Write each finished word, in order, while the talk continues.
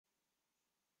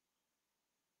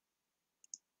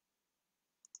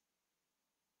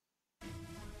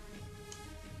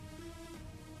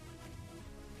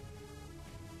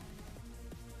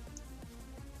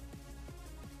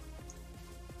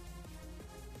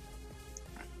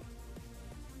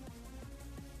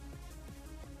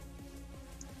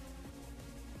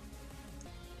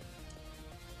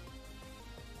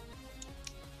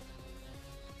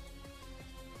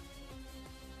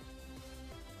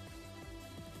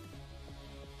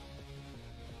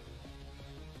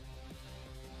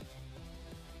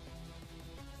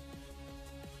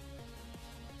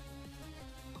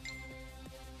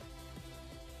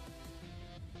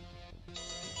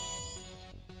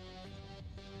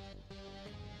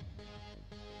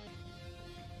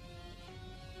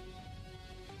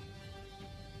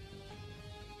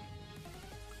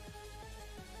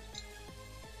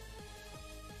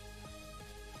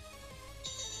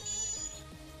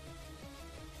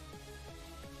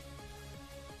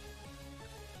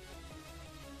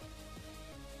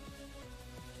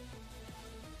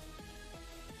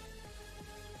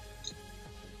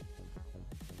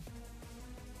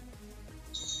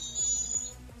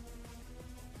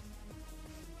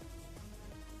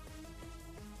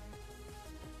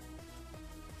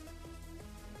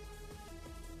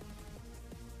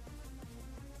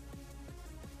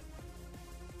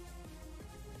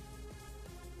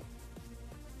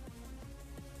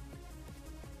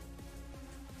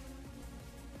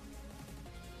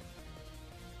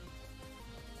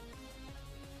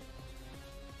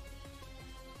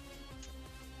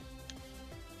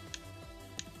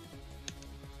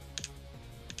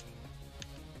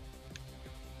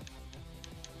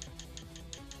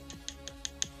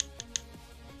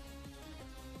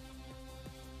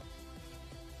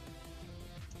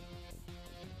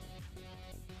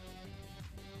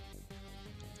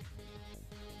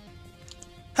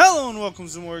Hello and welcome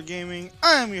to ZamoraGaming.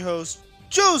 I am your host,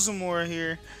 Joe Zamora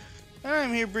here, and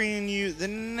I'm here bringing you the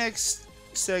next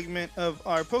segment of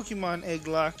our Pokemon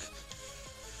Egglocke.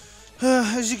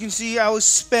 As you can see, I was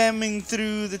spamming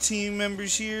through the team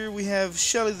members here. We have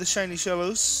Shelly the Shiny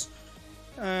Shellos,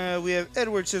 we have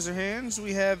Edward Scissorhands,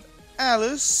 we have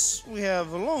Alice, we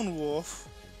have Lone Wolf,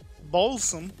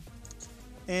 Balsam,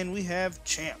 and we have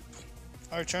Champ,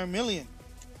 our Charmeleon.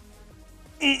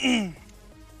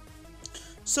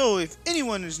 So if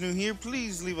anyone is new here,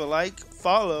 please leave a like,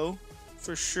 follow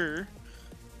for sure,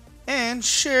 and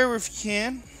share if you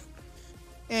can.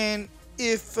 And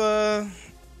if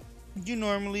you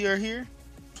normally are here,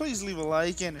 please leave a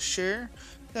like and a share.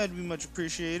 That would be much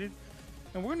appreciated.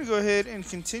 And we're going to go ahead and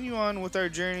continue on with our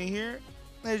journey here.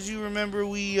 As you remember,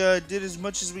 we did as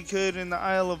much as we could in the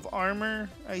Isle of Armor,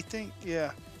 I think,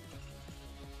 yeah.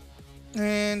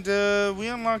 And we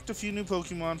unlocked a few new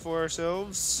Pokemon for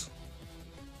ourselves.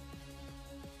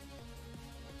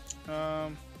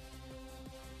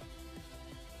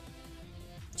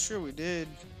 Sure we did.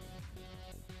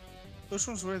 Which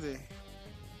ones were they?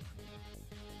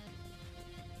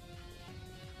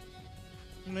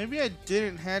 Maybe I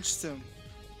didn't hatch them.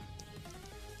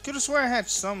 Could have sworn I hatched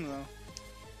some though.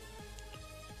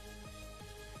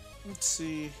 Let's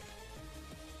see.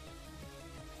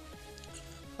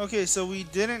 Okay, so we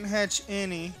didn't hatch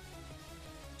any.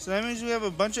 So that means we have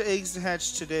a bunch of eggs to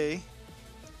hatch today.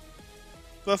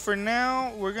 But for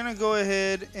now, we're gonna go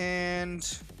ahead and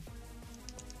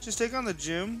just take on the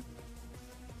gym.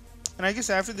 And I guess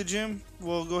after the gym,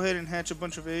 we'll go ahead and hatch a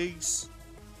bunch of eggs.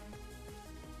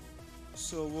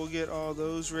 So we'll get all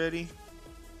those ready.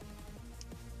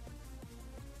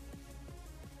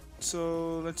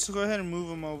 So let's go ahead and move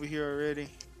them over here already.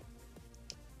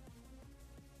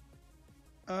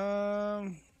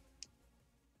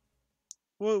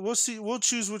 We'll see. We'll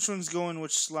choose which one's going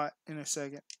which slot in a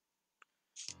second.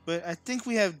 But I think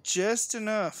we have just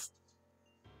enough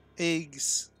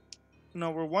eggs.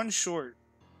 No, we're one short.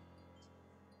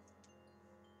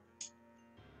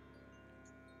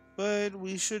 But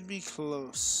we should be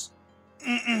close.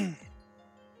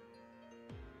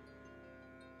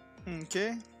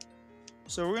 Okay.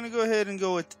 So we're going to go ahead and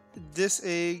go with this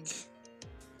egg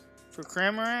for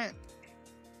Cramorant.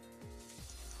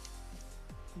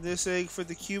 This egg for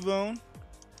the Cubone.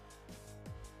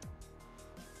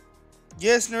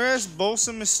 Yes, Nares,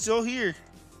 Balsam is still here.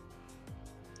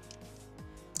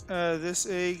 This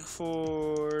egg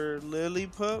for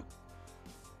Lillipup.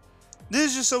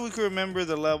 This is just so we can remember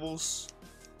the levels.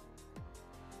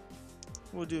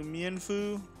 We'll do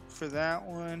Mienfoo for that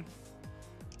one.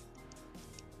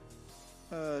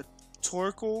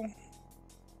 Torkoal.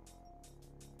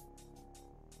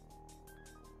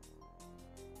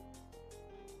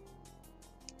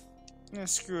 Yeah,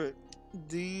 screw it.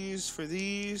 These for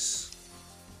these.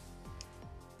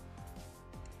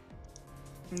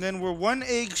 And then we're one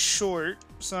egg short,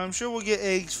 so I'm sure we'll get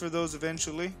eggs for those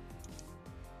eventually.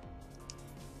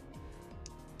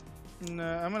 And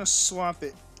I'm gonna swap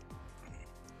it.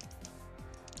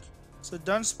 So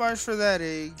Dunsparce for that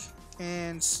egg,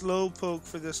 and Slowpoke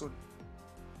for this one.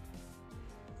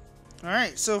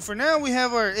 Alright, so for now we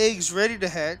have our eggs ready to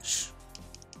hatch.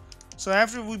 So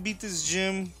after we beat this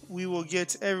gym, we will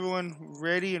get everyone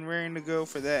ready and raring to go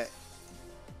for that.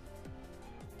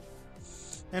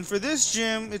 And for this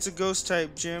gym, it's a ghost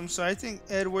type gym, so I think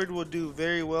Edward will do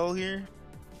very well here.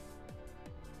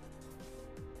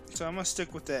 So I'm gonna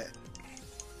stick with that.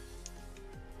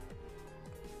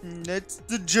 Let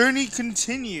the journey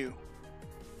continue.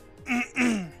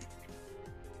 I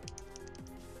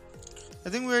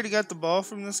think we already got the ball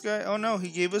from this guy. Oh no, he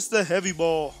gave us the heavy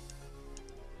ball.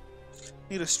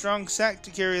 Need a strong sack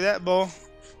to carry that ball.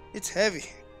 It's heavy.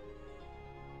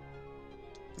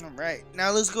 Alright,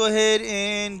 now let's go ahead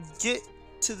and get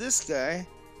to this guy.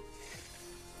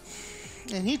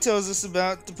 And he tells us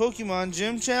about the Pokemon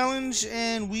Gym Challenge,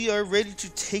 and we are ready to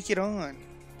take it on.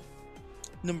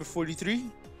 Number 43.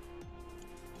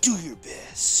 Do your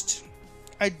best.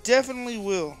 I definitely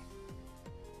will.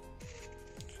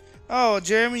 Oh,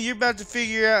 Jeremy, you're about to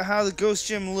figure out how the Ghost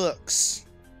Gym looks.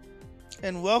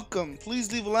 And welcome.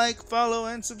 Please leave a like, follow,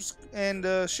 and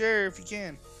share if you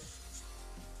can.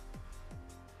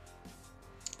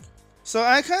 So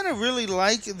I kind of really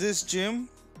like this gym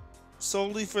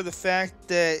solely for the fact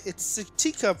that it's a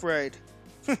teacup ride.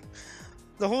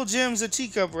 The whole gym's a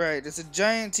teacup ride. It's a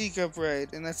giant teacup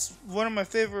ride, and that's one of my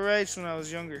favorite rides when I was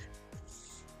younger.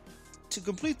 To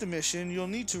complete the mission, you'll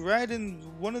need to ride in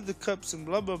one of the cups and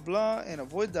blah blah blah and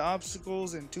avoid the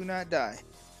obstacles and do not die.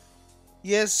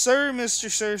 Yes, sir,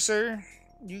 Mr. Sir.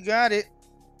 You got it.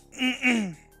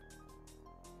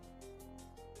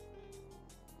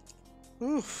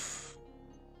 Oof.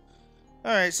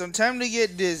 Alright, so time to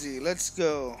get dizzy. Let's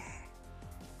go.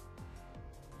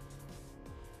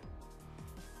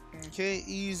 Okay,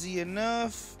 easy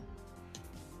enough.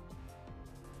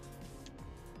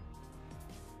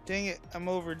 Dang it, I'm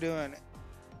overdoing it.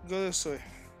 Go this way.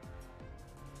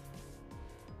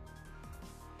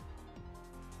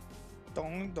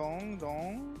 Dong, dong,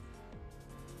 dong.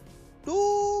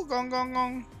 Ooh, gong, gong,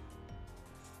 gong.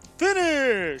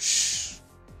 Finish!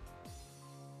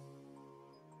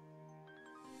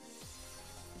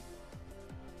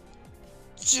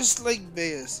 Just like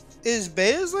Baez. Is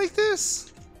Baez like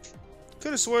this?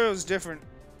 Could have swore it was different.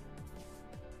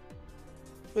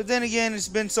 But then again, it's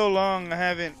been so long I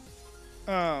haven't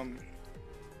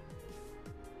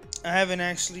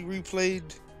actually replayed.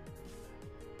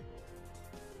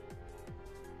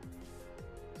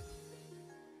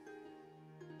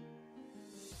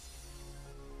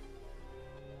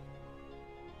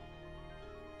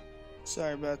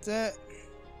 Sorry about that.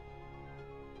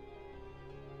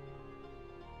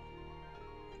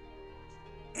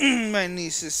 My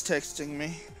niece is texting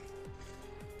me.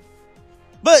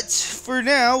 But for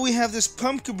now, we have this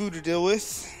Pumpkaboo to deal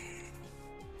with.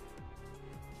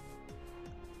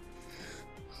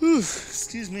 Whew,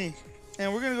 excuse me.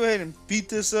 And we're gonna go ahead and beat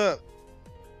this up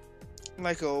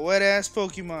like a wet ass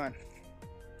Pokemon.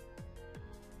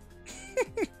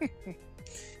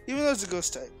 Even though it's a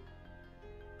ghost type.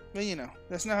 But you know,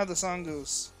 that's not how the song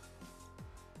goes.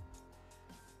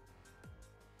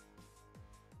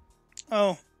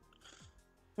 Oh.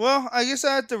 Well, I guess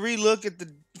I have to re-look at the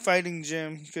fighting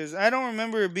gym, because I don't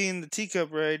remember it being the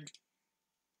teacup ride.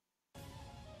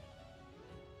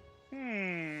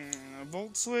 A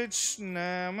Volt Switch?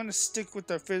 Nah, I'm gonna stick with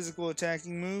our physical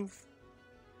attacking move.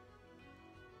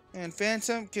 And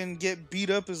Phantom can get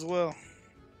beat up as well.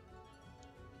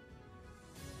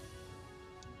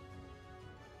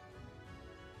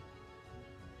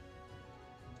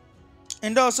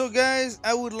 And also, guys,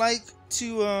 I would like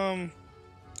to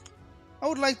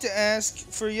ask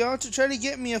for y'all to try to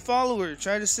get me a follower.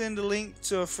 Try to send a link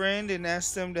to a friend and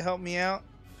ask them to help me out.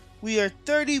 We are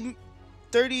 30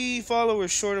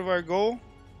 followers short of our goal.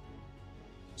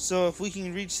 So if we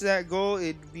can reach that goal,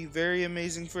 it'd be very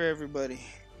amazing for everybody.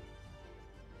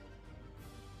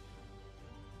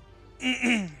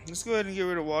 Let's go ahead and get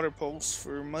rid of Water Pulse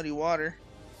for Muddy Water.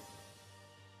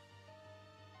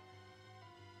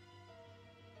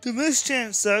 The miss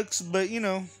chance sucks, but you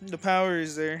know, the power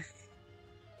is there.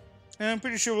 And I'm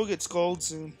pretty sure we'll get Scald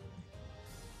soon.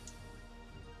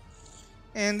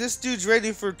 And this dude's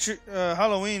ready for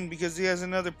Halloween because he has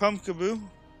another Pumpkaboo.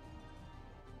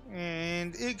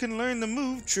 And it can learn the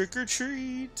move Trick or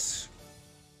Treat.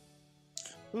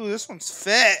 Ooh, this one's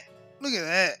fat. Look at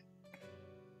that.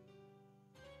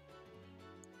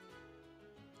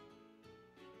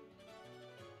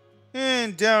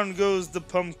 And down goes the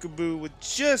Pumpkaboo with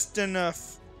just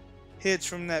enough hits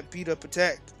from that beat up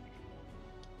attack.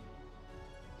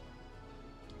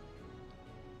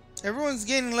 Everyone's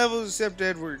gaining levels except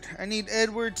Edward. I need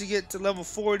Edward to get to level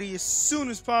 40 as soon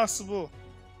as possible.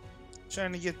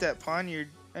 Trying to get that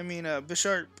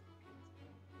Bisharp.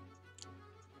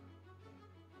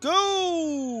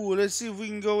 Go! Let's see if we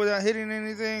can go without hitting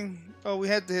anything. Oh, we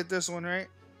had to hit this one, right?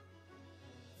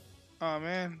 Oh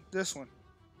man, this one.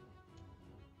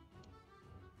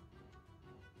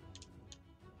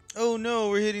 Oh no,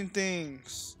 we're hitting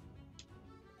things.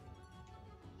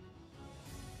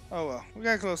 Oh well, we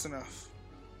got close enough.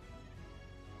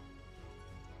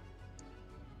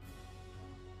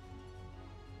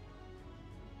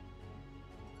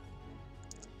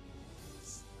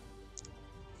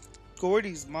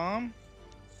 Gordy's mom?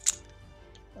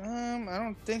 I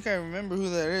don't think I remember who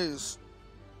that is.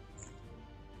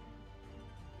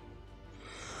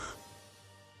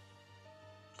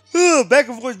 Back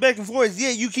and forth, back and forth. Yeah,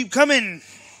 you keep coming.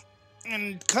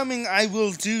 And coming I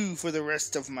will do for the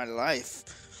rest of my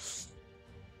life.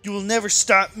 You will never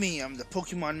stop me. I'm the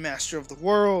Pokemon Master of the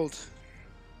world.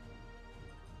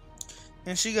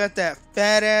 And she got that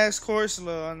fat ass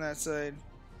Corsola on that side.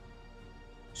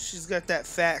 She's got that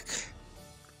fac.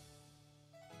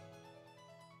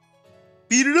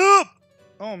 Beat it up!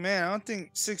 Oh man, I don't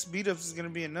think 6 beat ups is gonna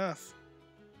be enough.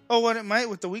 Oh, what it might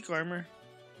with the weak armor.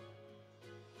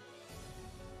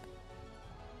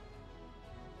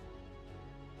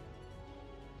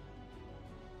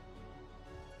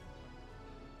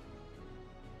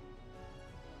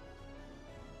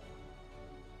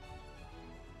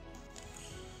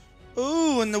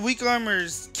 Ooh, and the weak armor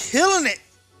is killing it.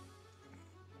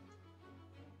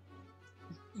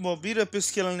 Well, beat up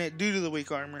is killing it due to the weak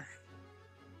armor.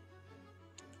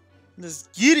 Let's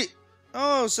get it.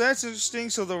 Oh, so that's interesting.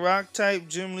 So the rock type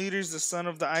gym leader is the son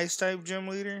of the ice type gym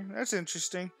leader. That's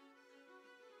interesting.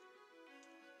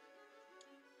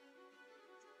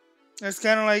 That's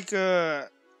kind of like the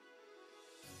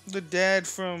dad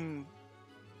from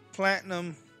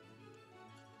Platinum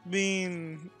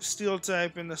being steel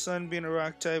type and the son being a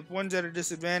rock type. One's at a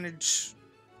disadvantage.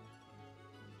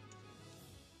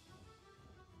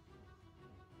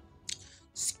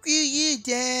 Screw you,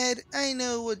 Dad. I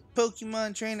know what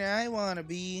Pokemon trainer I want to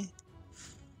be.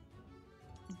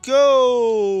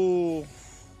 Go!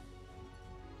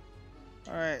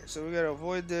 Alright, so we gotta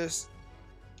avoid this.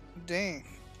 Dang.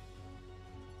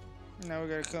 Now we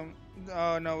gotta come.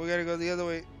 Oh no, we gotta go the other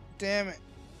way. Damn it.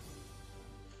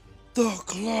 The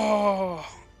Claw!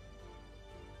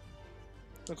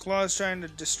 The Claw is trying to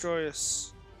destroy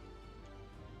us.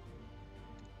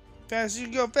 Fast you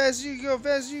go, fast you go,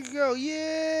 fast you go.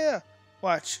 Yeah!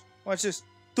 Watch. Watch this.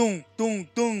 Doom, doom,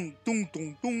 doom, doom,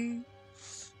 doom, doom.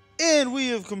 And we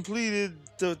have completed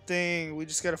the thing. We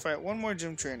just gotta fight one more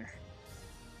gym trainer.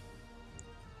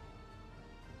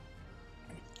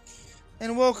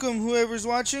 And welcome whoever's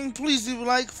watching. Please do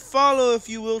like, follow if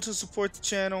you will to support the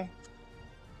channel.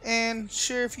 And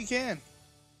share if you can.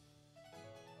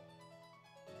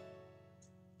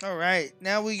 Alright,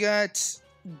 now we got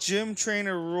Gym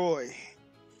Trainer Roy.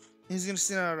 He's gonna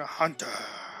send out a Hunter.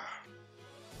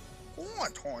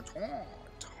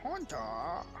 Hunter.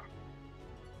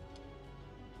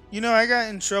 You know, I got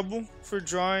in trouble for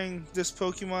drawing this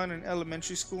Pokemon in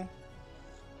elementary school.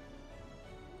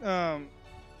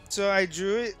 So I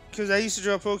drew it because I used to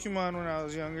draw Pokemon when I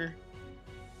was younger.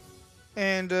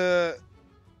 And the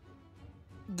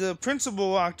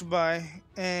principal walked by,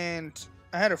 and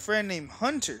I had a friend named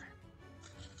Hunter.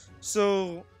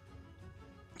 So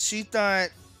she thought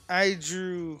I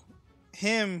drew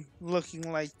him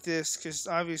looking like this because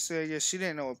obviously I guess she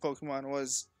didn't know what Pokemon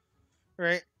was,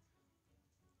 right?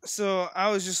 So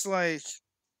I was just like,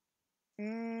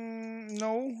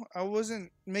 no, I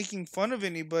wasn't making fun of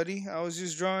anybody. I was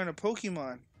just drawing a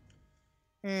Pokemon.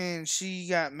 And she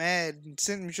got mad and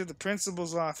sent me to the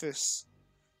principal's office.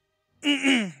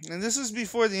 And this was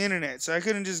before the internet, so I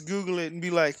couldn't just Google it and be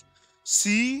like,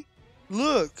 see?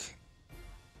 Look.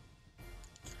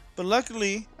 But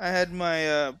luckily, I had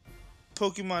my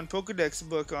Pokemon Pokedex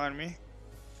book on me.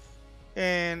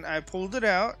 And I pulled it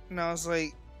out, and I was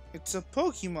like, it's a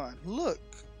Pokemon. Look.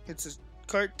 It's a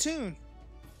cartoon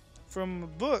from a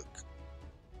book.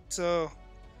 So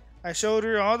I showed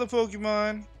her all the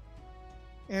Pokemon.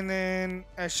 And then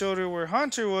I showed her where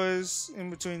Hunter was in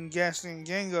between Ghastly and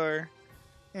Gengar.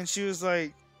 And she was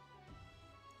like,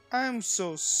 I'm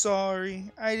so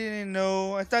sorry. I didn't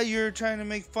know. I thought you were trying to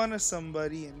make fun of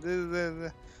somebody. And blah, blah,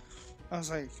 blah. I was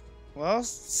like, well,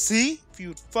 see? If you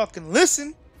would fucking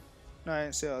listen. No, I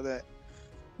didn't say all that.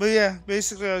 But yeah,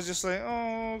 basically I was just like,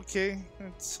 oh, okay.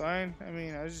 That's fine. I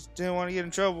mean, I just didn't want to get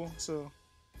in trouble. So,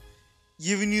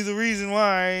 giving you the reason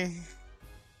why.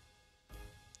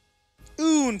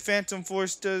 Ooh, and Phantom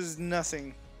Force does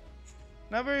nothing.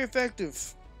 Not very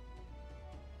effective.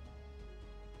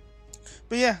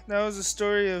 But yeah, that was a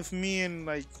story of me in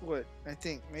like, what, I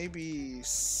think maybe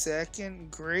second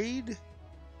grade?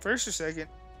 First or second.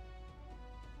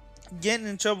 Getting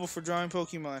in trouble for drawing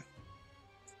Pokemon.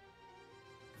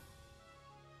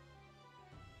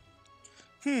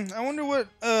 I wonder what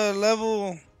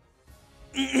level...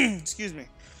 Excuse me.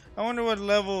 I wonder what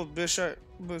level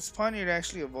Pawniard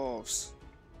actually evolves.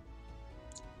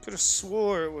 Could have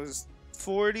swore it was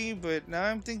 40, but now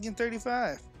I'm thinking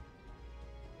 35.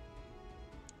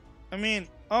 I mean,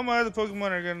 all my other Pokemon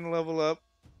are going to level up,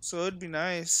 so it'd be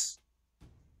nice.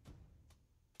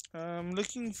 I'm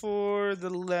looking for the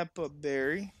Lepa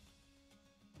Berry.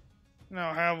 No,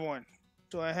 I have one.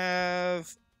 Do I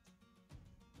have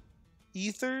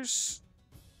Ethers?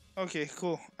 Okay,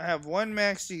 cool. I have one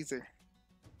maxed Ether.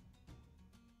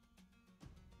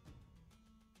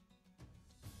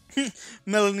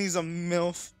 Melanie's a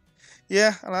MILF.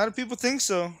 Yeah, a lot of people think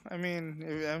so. I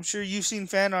mean, I'm sure you've seen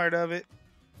fan art of it.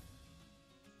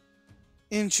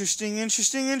 Interesting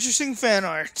fan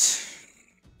art.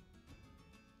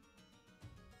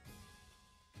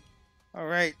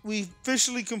 Alright, we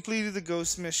officially completed the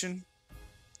ghost mission.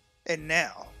 And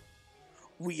now,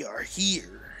 we are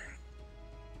here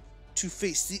to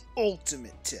face the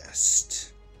ultimate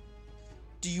test.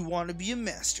 Do you want to be a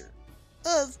master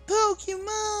of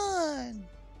Pokemon?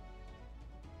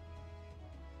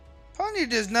 Pawniard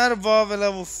does not evolve at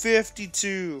level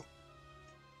 52.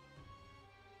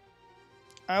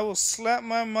 I will slap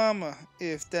my mama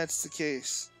if that's the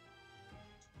case.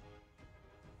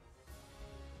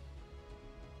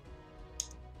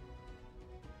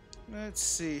 Let's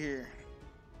see here.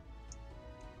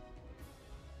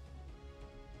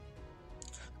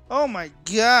 Oh my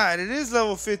god, it is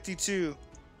level 52.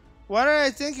 Why did I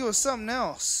think it was something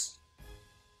else?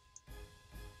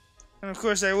 And of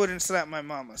course I wouldn't slap my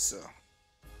mama, so.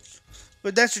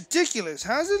 But that's ridiculous.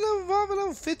 How is it evolve at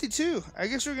level 52? I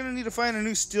guess we're gonna need to find a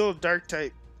new steel dark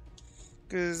type.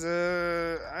 Because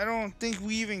I don't think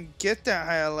we even get that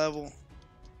high a level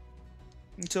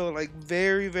until like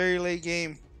very, very late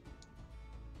game.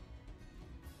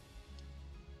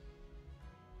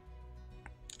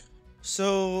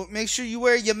 So make sure you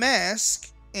wear your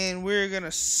mask, and we're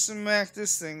gonna smack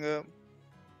this thing up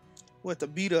with a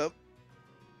beat up.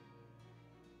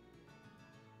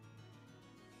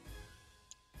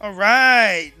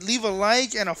 Alright, leave a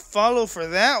like and a follow for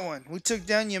that one. We took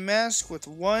down your mask with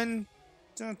one,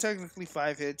 technically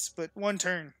 5 hits, but 1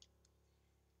 turn.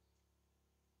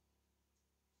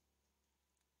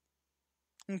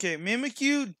 Okay,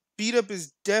 Mimikyu beat up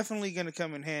is definitely gonna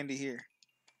come in handy here.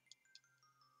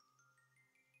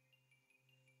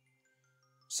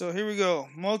 So here we go.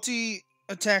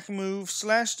 Multi-attack move.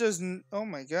 Slash doesn't... Oh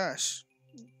my gosh.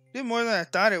 Did more than I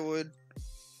thought it would.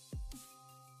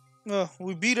 Well,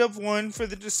 we beat up 1 for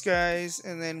the disguise,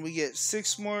 and then we get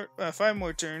 5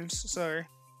 more turns. Sorry.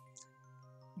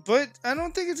 But I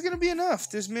don't think it's going to be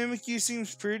enough. This Mimikyu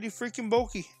seems pretty freaking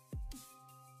bulky.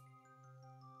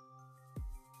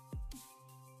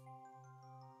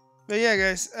 But yeah,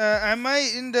 guys, I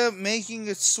might end up making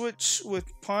a switch with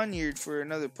Ponyard for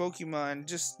another Pokemon,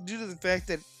 just due to the fact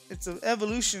that its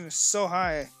evolution is so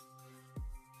high.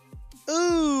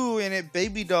 Ooh, and it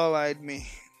baby doll-eyed me.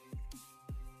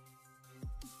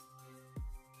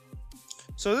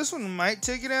 So this one might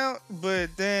take it out, but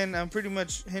then I'm pretty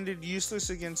much hindered useless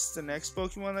against the next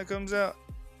Pokemon that comes out.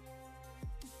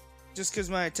 Just because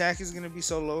my attack is going to be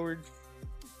so lowered.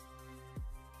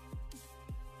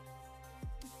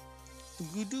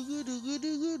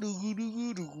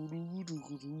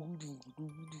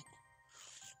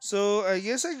 So I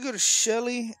guess I could go to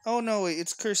Shelly. Oh no, wait,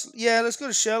 it's Curse. Yeah, let's go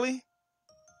to Shelly.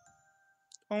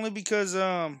 Only because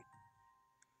our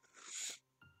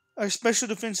special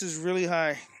defense is really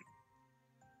high.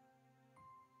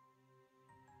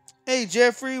 Hey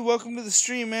Jeffrey, welcome to the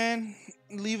stream, man.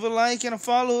 Leave a like and a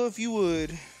follow if you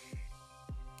would,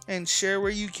 and share where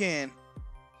you can.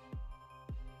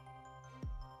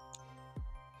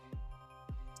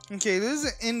 Okay, this is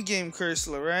an in-game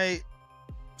Cursula, right?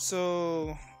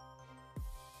 So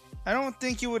I don't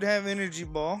think it would have Energy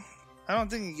Ball. I don't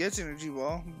think it gets Energy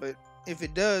Ball, but if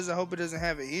it does, I hope it doesn't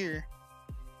have it here.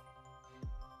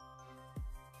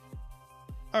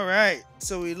 Alright,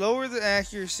 so we lower the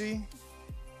accuracy,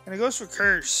 and it goes for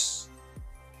Curse.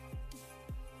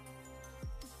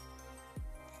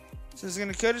 So it's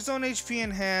going to cut its own HP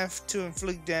in half to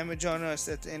inflict damage on us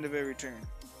at the end of every turn.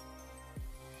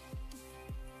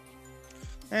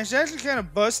 And it's actually kind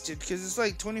of busted because it's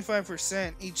like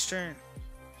 25% each turn.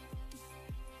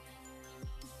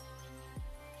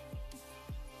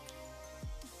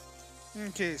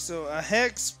 Okay, so a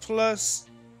Hex plus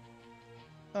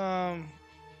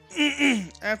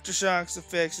Aftershocks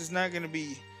effects is not going to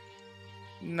be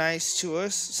nice to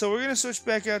us. So we're going to switch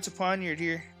back out to Ponyard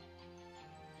here.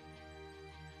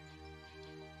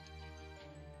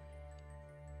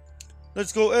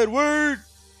 Let's go, Edward!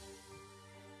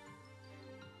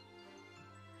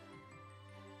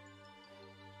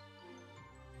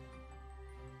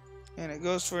 And it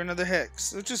goes for another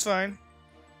Hex, which is fine.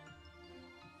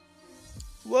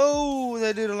 Whoa,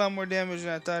 that did a lot more damage than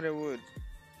I thought it would.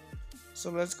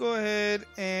 So let's go ahead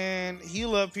and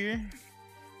heal up here.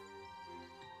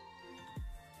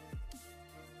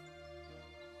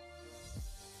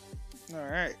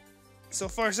 Alright. So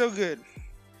far, so good.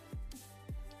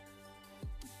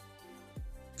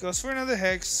 Goes for another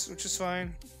Hex, which is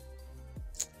fine.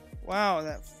 Wow,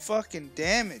 that fucking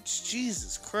damage.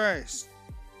 Jesus Christ.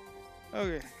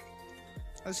 Okay.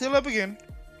 Let's heal up again.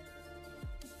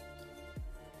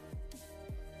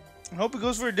 I hope it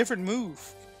goes for a different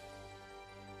move.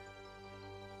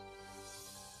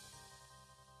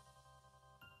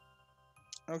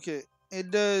 Okay.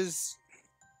 It does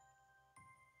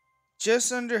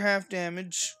just under half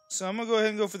damage. So I'm going to go ahead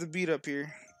and go for the beat up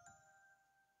here.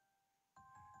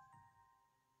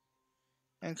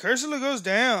 And Cursula goes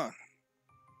down.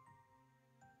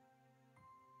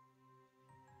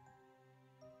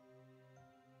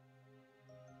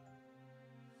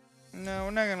 No,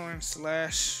 we're not going to learn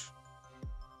Slash.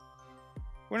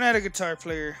 We're not a guitar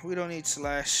player. We don't need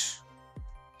Slash.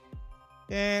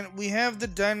 And we have the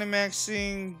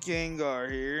Dynamaxing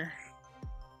Gengar here.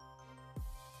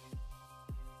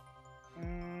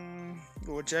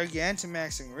 Or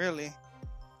Gigantamaxing, really.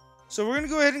 So we're gonna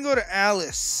go ahead and go to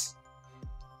Alice.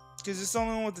 Because it's the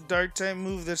only one with the dark type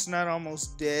move that's not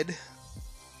almost dead.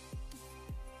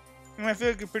 And I feel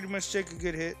like I could pretty much take a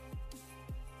good hit.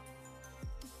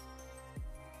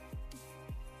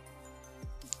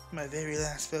 My very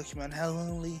last Pokemon. How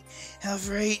lonely. How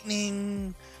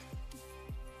frightening.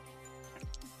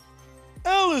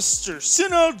 Alistair,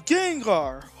 send out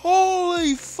Gengar.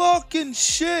 Holy fucking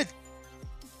shit.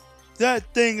 That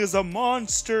thing is a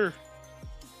monster.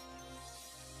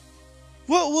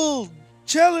 What will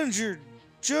Challenger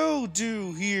Joe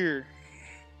do here?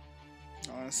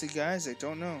 Honestly, guys, I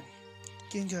don't know.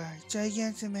 Gengar,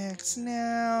 Gigantamax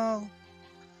now.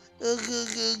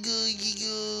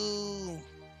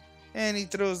 And he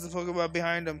throws the Pokeball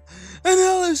behind him. And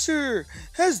Alistair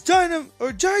has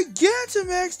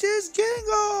Gigantamaxed his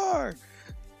Gengar!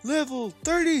 Level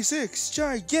 36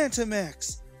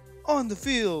 Gigantamax on the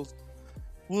field.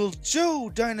 Will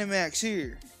Joe Dynamax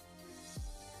here?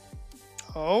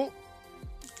 Oh.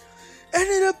 And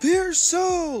it appears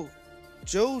so!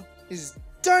 Joe is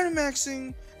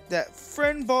Dynamaxing that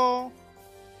Friend Ball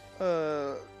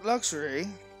Luxray.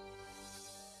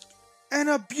 And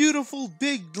a beautiful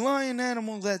big lion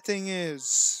animal that thing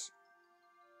is.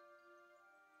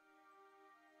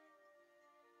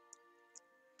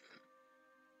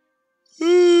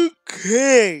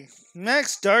 Okay.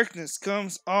 Max Darkness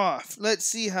comes off. Let's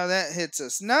see how that hits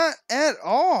us. Not at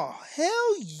all.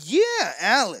 Hell yeah,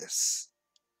 Alice.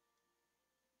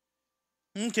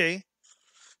 Okay.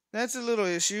 That's a little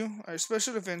issue. Our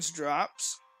special defense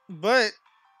drops. But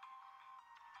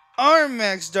our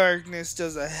Max Darkness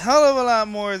does a hell of a lot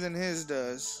more than his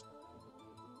does.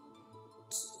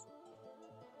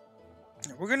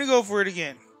 We're going to go for it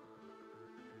again.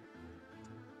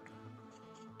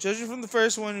 Judging from the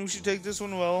first one, we should take this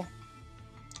one well.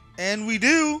 And we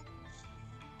do.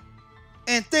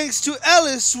 And thanks to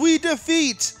Alice, we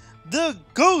defeat the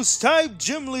Ghost-type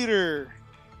Gym Leader.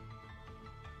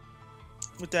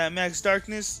 With that Max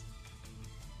Darkness,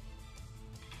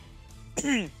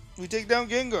 we take down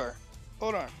Gengar.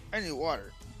 Hold on, I need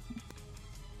water.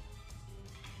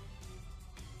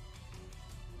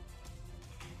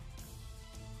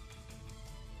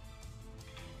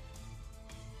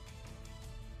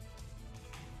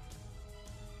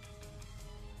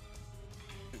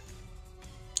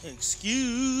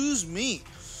 Excuse me.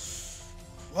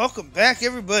 Welcome back,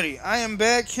 everybody. I am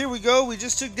back. Here we go. We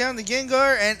just took down the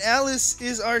Gengar, and Alice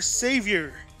is our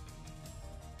savior.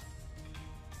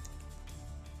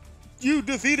 You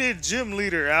defeated Gym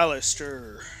Leader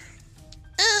Alistair.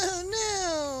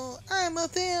 Oh no, I'm a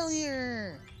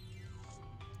failure.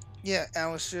 Yeah,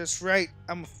 Alistair's right.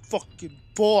 I'm a fucking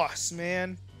boss,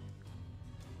 man.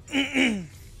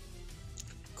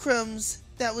 Crumbs,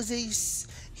 that was ace.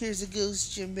 Here's a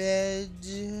ghost gym badge.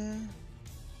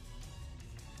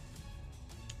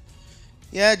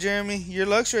 Yeah, Jeremy, your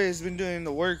Luxray has been doing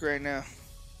the work right now.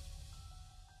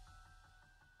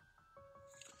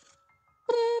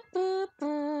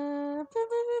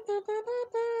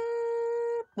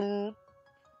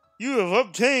 You have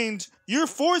obtained your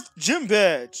 4th gym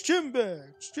badge. Gym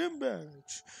badge. Gym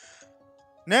badge.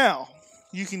 Now,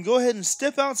 you can go ahead and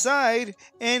step outside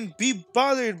and be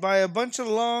bothered by a bunch of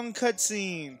long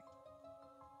cutscene.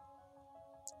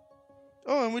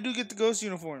 Oh, and we do get the ghost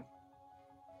uniform.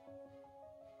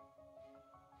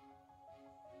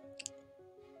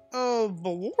 Oh,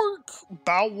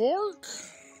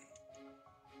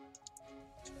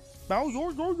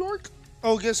 York.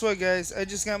 Oh, guess what, guys? I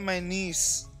just got my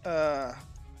niece,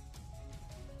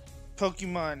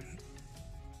 Pokemon.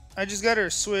 I just got her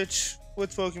a Switch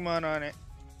with Pokemon on it.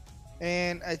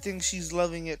 And I think she's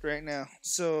loving it right now.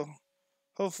 So,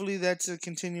 hopefully that's a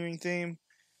continuing theme.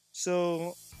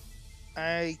 So,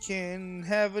 I can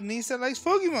have a niece that likes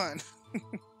Pokemon.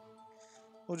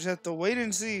 We'll just have to wait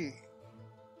and see.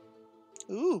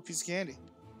 Ooh, piece of candy.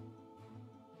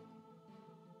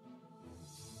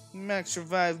 Max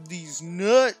survived these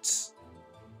nuts.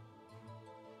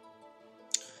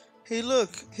 Hey,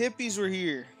 look, hippies were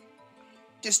here.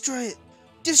 Destroy it.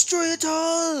 Destroy it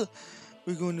all.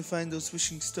 We're going to find those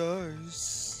wishing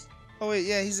stars. Oh, wait,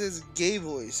 yeah, he says gay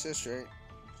voice. That's right.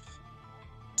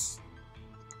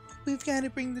 We've got to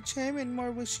bring the chairman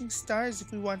more wishing stars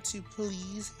if we want to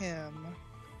please him.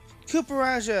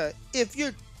 Kuparaja, if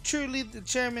you're truly the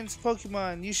chairman's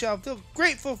Pokemon, you shall feel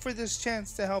grateful for this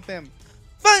chance to help him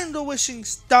find the wishing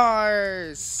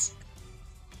stars.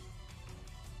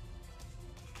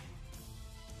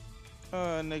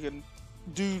 Nigga,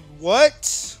 dude,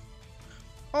 what?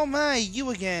 Oh my, you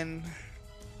again.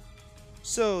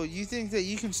 So, you think that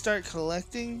you can start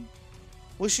collecting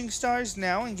wishing stars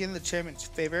now and get in the chairman's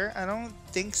favor? I don't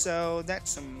think so.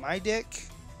 That's my deck.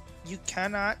 You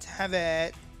cannot have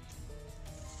it.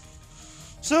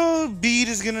 So Bede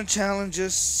is gonna challenge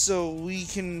us so we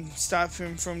can stop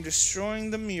him from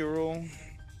destroying the mural.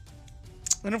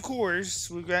 And of course,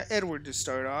 we've got Edward to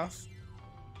start off.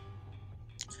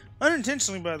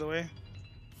 Unintentionally, by the way.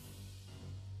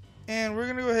 And we're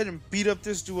gonna go ahead and beat up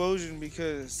this Duosian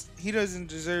because he doesn't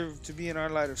deserve to be in our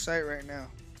line of sight right now.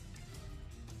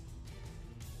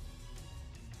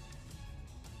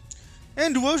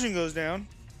 And Duosian goes down.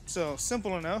 So,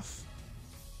 simple enough.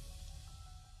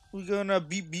 We're gonna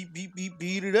beat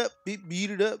it up, beat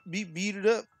it up, beat it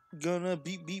up. Gonna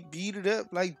beat it up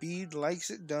like Bede likes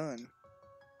it done.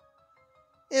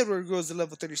 Edward goes to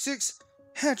level 36.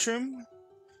 Hatchrim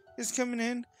is coming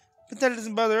in, but that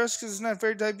doesn't bother us because it's not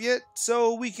fairy type yet,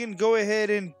 so we can go ahead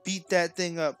and beat that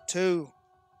thing up too.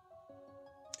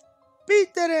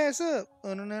 Beat that ass up.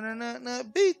 Oh, no, no, no, no, no.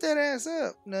 Beat that ass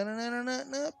up. No, no, no, no, no,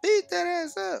 no. Beat that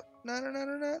ass up. No, no, no,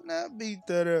 no, no, no. Beat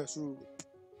that ass up.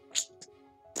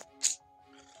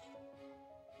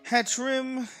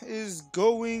 Hatchrim is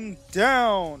going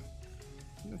down.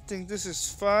 I think this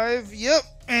is 5. Yep,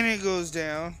 and it goes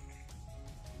down.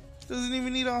 Doesn't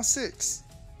even need all 6.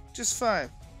 Just 5.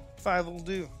 5 will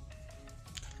do.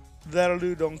 That'll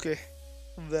do, donkey.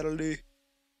 That'll do.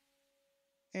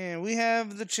 And we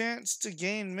have the chance to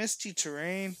gain Misty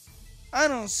Terrain. I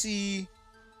don't see...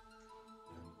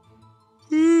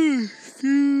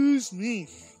 Excuse me.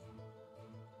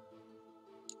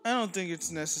 I don't think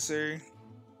it's necessary.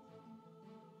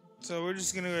 So we're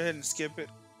just going to go ahead and skip it.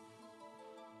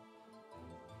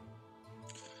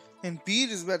 And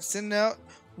Bede is about to send out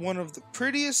one of the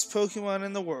prettiest Pokemon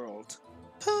in the world.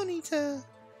 Ponyta.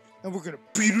 And we're going to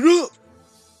beat it up.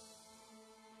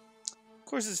 Of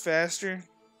course it's faster.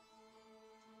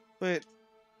 But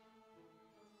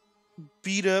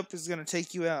beat up is going to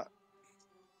take you out.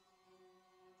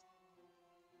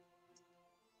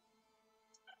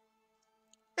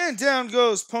 And down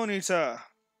goes Ponyta.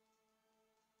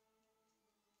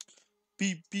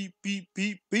 Beat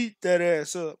that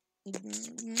ass up.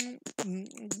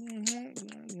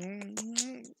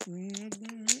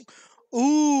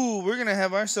 Ooh, we're going to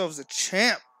have ourselves a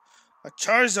champ. A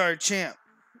Charizard champ.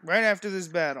 Right after this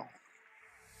battle.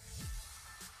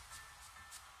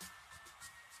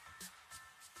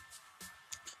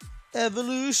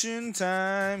 Evolution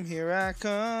time, here I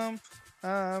come.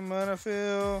 I'm gonna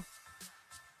feel.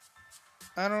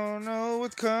 I don't know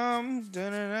what come.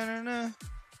 Da-na-na-na-na.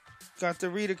 Got the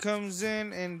Rita comes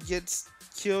in and gets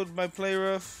killed by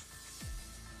Playrough.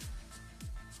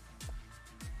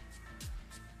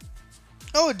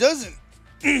 Oh, it doesn't.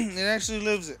 It actually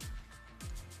lives it.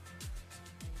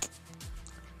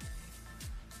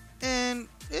 And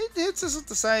it hits us with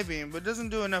the Psy Beam, but doesn't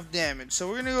do enough damage. So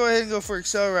we're going to go ahead and go for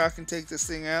Excel Rock and take this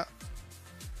thing out.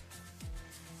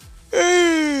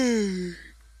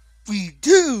 We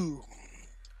do!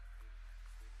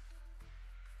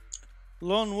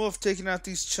 Lone Wolf taking out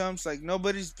these chumps like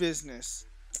nobody's business.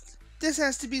 This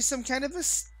has to be some kind of a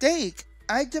stake.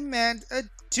 I demand a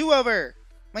do-over.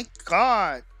 My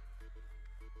god.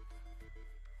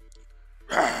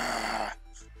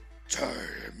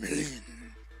 Charmeleon.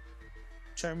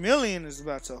 Charmeleon is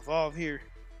about to evolve here.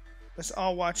 Let's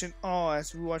all watch in awe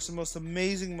as we watch the most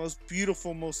amazing, most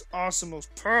beautiful, most awesome, most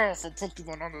powerful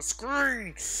Pokemon on the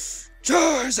screen.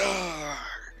 Charizard!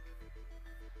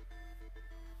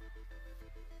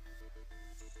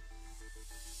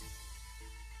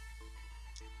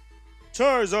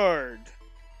 Charizard!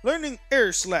 Learning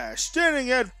Air Slash,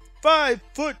 standing at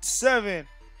 5'7",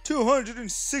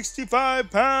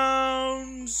 265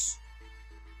 pounds.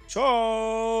 Charizard!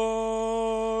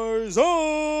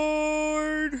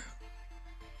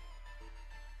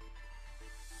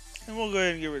 And we'll go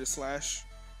ahead and get rid of Slash.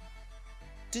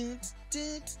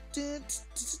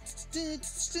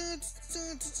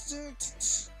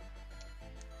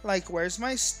 Like, where's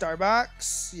my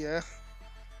Starbucks? Yeah.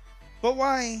 But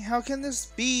why? How can this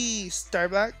be,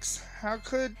 Starbucks? How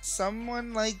could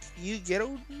someone like you get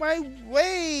out of my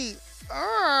way?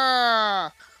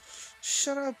 Ah!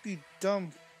 Shut up, you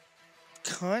dumb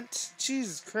cunt.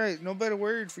 Jesus Christ, no better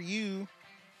word for you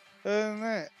other than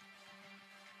that.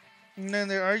 And then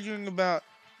they're arguing about,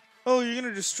 oh, you're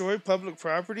gonna destroy public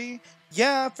property?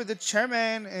 Yeah, for the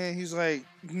chairman. And he's like,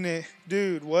 nah,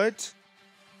 dude, what?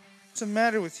 What's the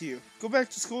matter with you? Go back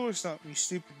to school or something, you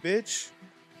stupid bitch.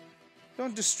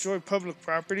 Don't destroy public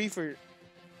property for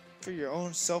your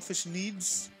own selfish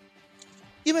needs.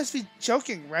 You must be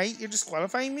joking, right? You're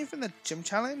disqualifying me from the gym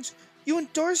challenge? You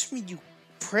endorsed me, you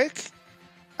prick.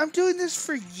 I'm doing this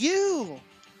for you.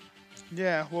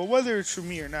 Yeah, well, whether it's for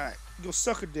me or not, go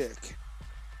suck a dick.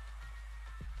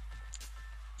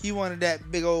 He wanted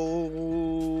that big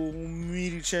old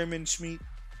meaty chairman schmeat.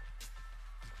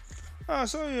 Oh,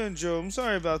 Sonya and Joe, I'm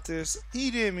sorry about this.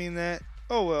 He didn't mean that.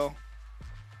 Oh well.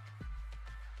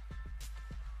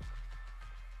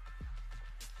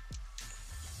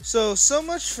 So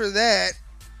much for that.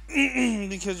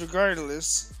 Because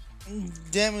regardless,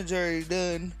 damage already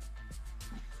done.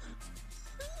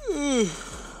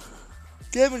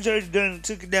 Damage already done. It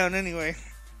took it down anyway.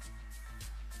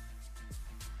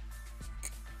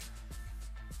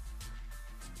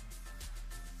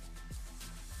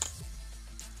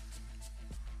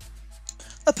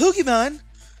 A Pokemon?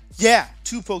 Yeah,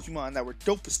 2 Pokemon that were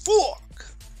dope as fuck.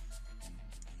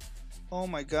 Oh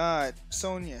my god.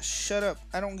 Sonya, shut up.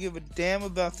 I don't give a damn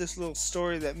about this little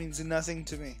story that means nothing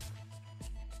to me.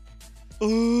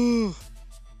 Ooh.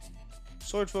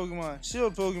 Sword Pokemon.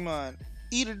 Shield Pokemon.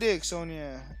 Eat a dick,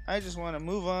 Sonya. I just want to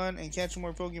move on and catch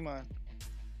more Pokemon.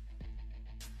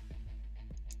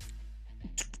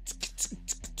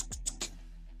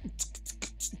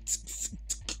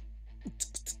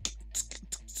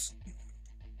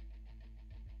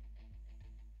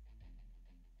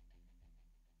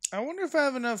 I wonder if I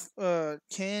have enough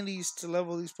candies to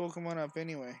level these Pokemon up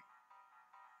anyway.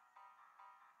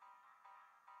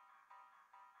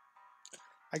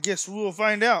 I guess we'll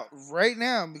find out right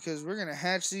now because we're going to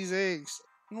hatch these eggs.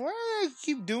 Why do I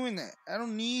keep doing that? I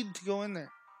don't need to go in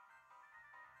there.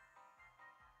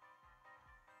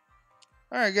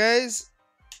 Alright, guys.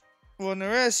 Well, the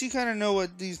rest, you kind of know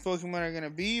what these Pokemon are going to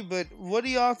be, but what do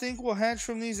y'all think will hatch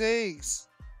from these eggs?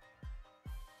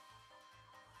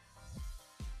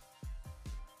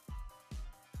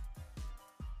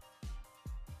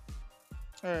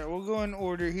 Alright, we'll go in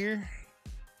order here.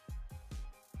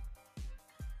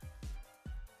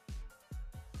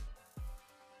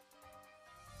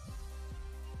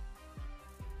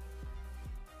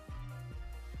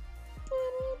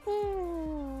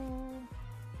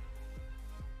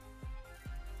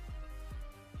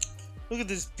 Look at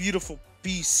this beautiful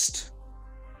beast.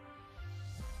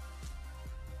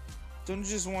 Don't you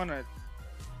just want to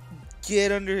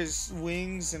get under his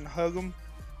wings and hug him?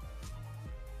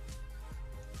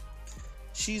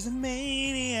 She's a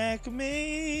maniac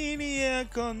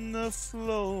on the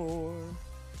floor.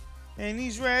 And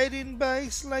he's riding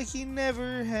bikes like he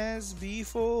never has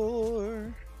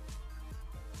before.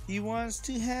 He wants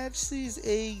to hatch these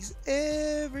eggs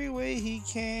every way he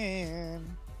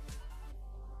can.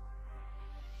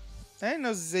 I didn't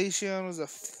know Zacian was a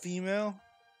female.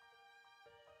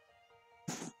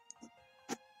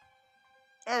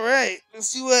 Alright, let's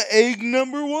see what egg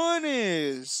number 1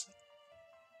 is.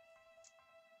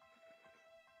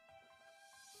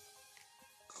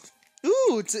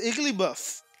 Ooh, it's an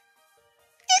Igglybuff.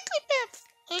 Igglybuff!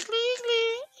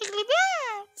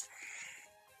 Igglybuff!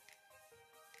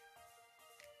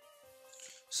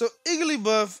 So,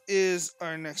 Igglybuff is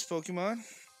our next Pokemon.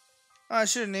 Oh, I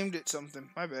should have named it something.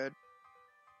 My bad.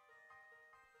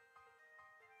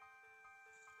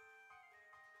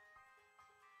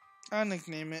 I'll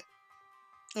nickname it.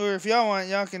 Or if y'all want,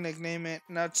 y'all can nickname it.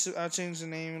 And I'll change the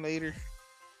name later.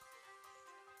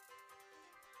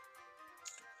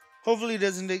 Hopefully it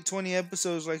doesn't take 20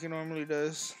 episodes like it normally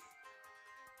does.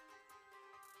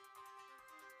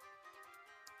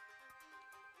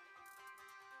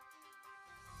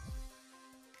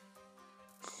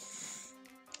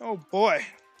 Oh boy.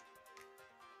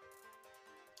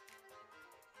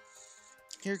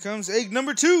 Here comes egg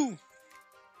number 2.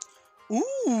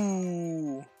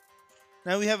 Ooh.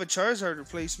 Now we have a Charizard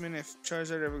replacement if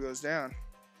Charizard ever goes down.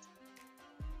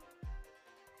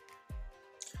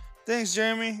 Thanks,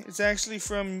 Jeremy. It's actually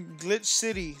from Glitch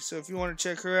City. So if you want to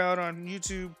check her out on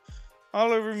YouTube,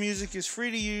 all of her music is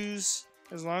free to use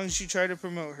as long as you try to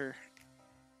promote her.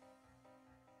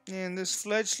 And this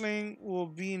fledgling will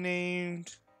be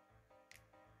named...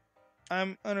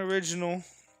 I'm unoriginal.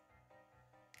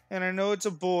 And I know it's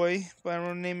a boy, but I'm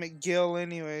going to name it Gil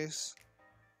anyways.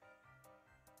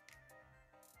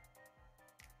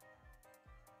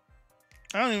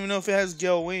 I don't even know if it has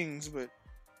Gil wings, but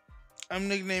I'm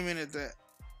nicknaming it that.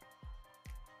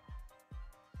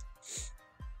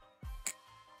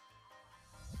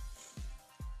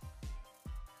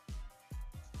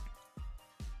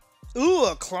 Ooh,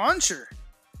 a Clauncher.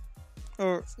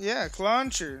 Or, yeah,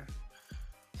 Clauncher.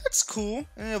 That's cool.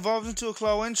 And it evolves into a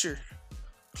Clawitzer.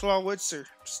 Clawitzer.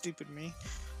 Stupid me.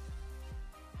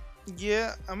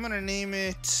 Yeah, I'm gonna name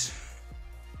it...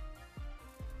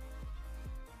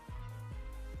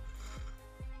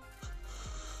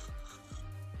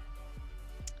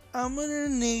 I'm gonna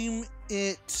name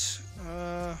it...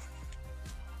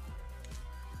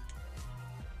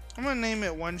 I'm gonna name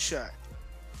it One Shot.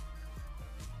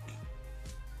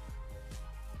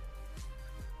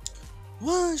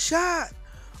 One shot,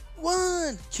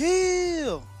 one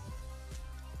kill.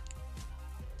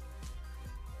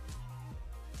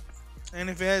 And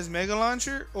if it has Mega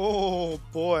Launcher, oh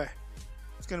boy,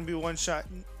 it's gonna be one shot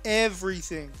in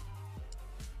everything.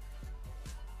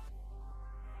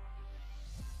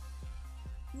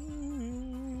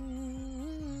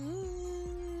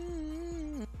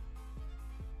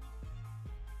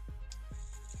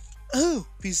 Oh,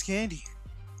 piece of candy.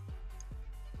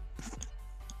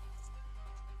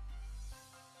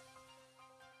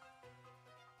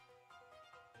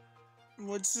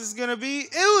 What's this gonna be?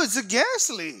 Ew, it's a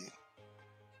Ghastly.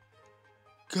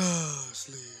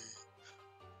 Ghastly.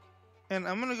 And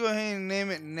I'm gonna go ahead and name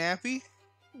it Nappy.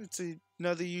 It's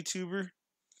another YouTuber.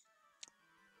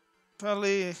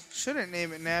 Probably shouldn't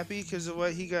name it Nappy because of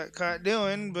what he got caught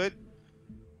doing, but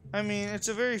I mean, it's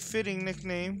a very fitting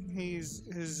nickname. His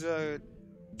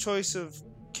choice of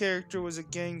character was a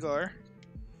Gengar.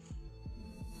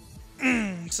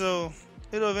 So,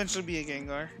 it'll eventually be a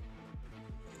Gengar.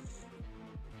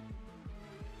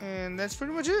 And that's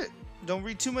pretty much it. Don't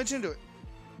read too much into it.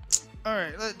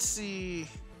 Alright, let's see.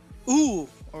 Ooh,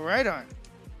 a Rhydon.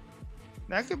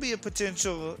 That could be a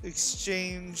potential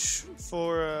exchange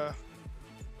for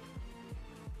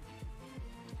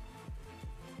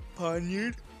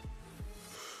Poniard.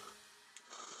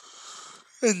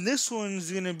 And this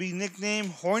one's gonna be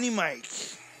nicknamed Horny Mike.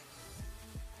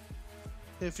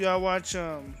 If y'all watch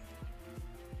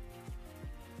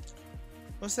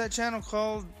what's that channel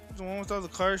called? The one with all the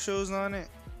car shows on it.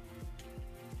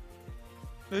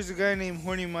 There's a guy named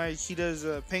Horny Mike. He does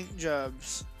paint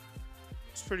jobs.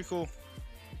 It's pretty cool.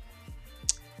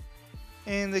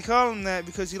 And they call him that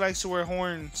because he likes to wear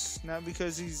horns, not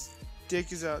because his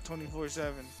dick is out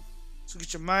 24/7. So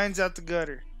get your minds out the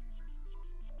gutter.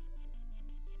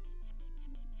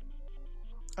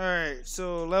 Alright,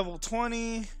 so level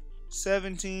 20,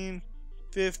 17,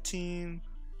 15,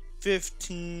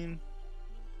 15,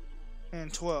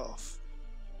 and 12.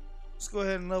 Let's go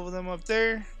ahead and level them up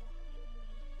there.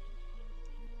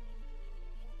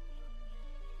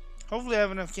 Hopefully I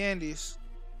have enough candies.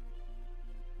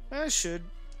 I should.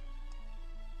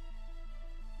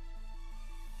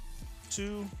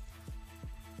 2.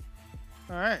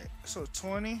 Alright, so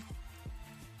 20.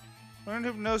 Learn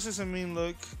Hypnosis and Mean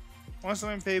Look. Want to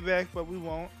learn Payback, but we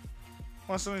won't.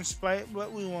 Want to learn Spite,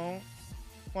 but we won't.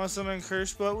 Want to learn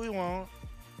Curse, but we won't.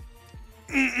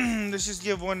 Let's just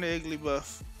give one to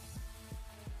Igglybuff.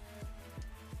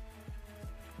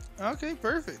 Okay,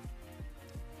 perfect.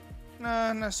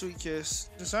 Nah, not Sweet Kiss.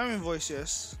 Disarming Voice,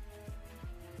 yes.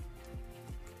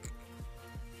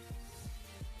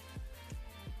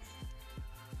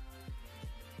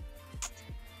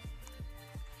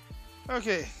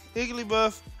 Okay,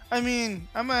 Igglybuff. I mean,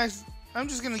 I'm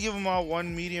just gonna give them all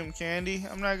one medium candy.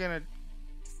 I'm not gonna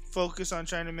focus on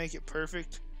trying to make it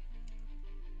perfect.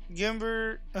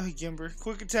 Gimber,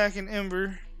 Quick Attack and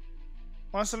Ember.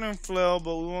 Wants to learn Flail,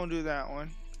 but we won't do that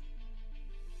one.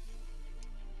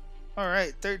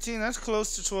 Alright, 13, that's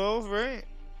close to 12, right?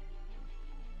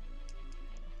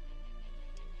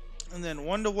 And then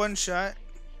 1 to 1 shot.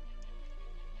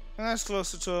 And that's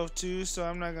close to 12 too, so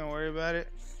I'm not gonna worry about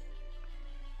it.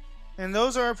 And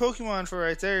those are our Pokemon for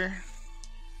right there.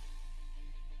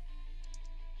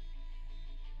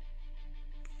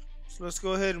 So let's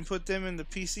go ahead and put them in the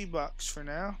PC box for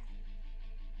now.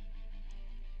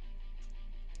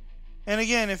 And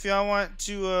again, if y'all want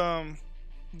to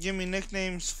give me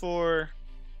nicknames for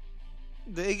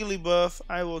the Igglybuff,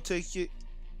 I will take it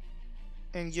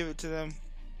and give it to them.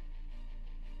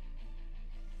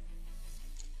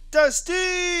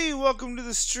 Dusty, welcome to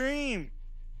the stream.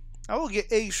 I will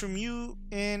get eggs from you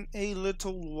in a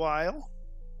little while.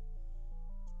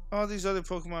 All these other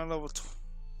Pokemon level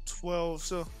 12,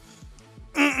 so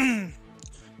like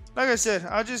I said,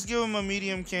 I'll just give them a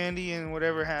medium candy and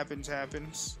whatever happens,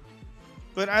 happens.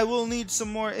 But I will need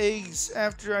some more eggs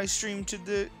after I stream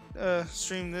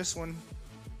stream this one,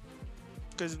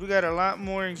 because we got a lot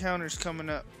more encounters coming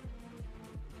up.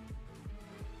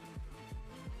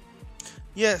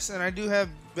 Yes, and I do have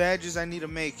badges I need to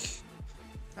make.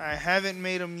 I haven't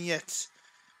made them yet,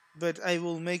 but I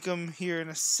will make them here in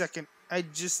a second. I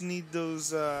just need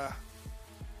those,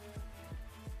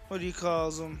 what do you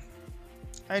call them?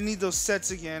 I need those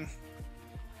sets again.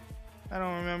 I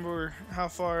don't remember how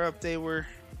far up they were.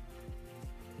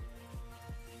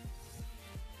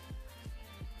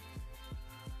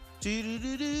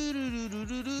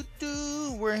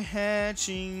 We're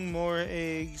hatching more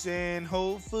eggs and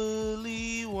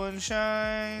hopefully one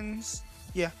shines.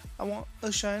 Yeah, I want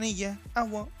a shiny, yeah, I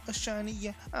want a shiny,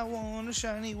 yeah, I want a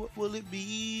shiny, what will it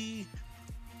be?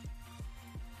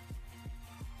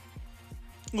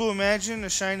 Ooh, imagine a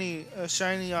shiny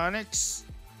Onyx,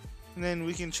 and then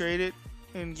we can trade it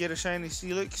and get a shiny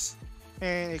Steelix,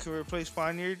 and it can replace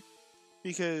Ponyard,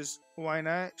 because why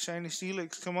not? Shiny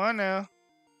Steelix, come on now.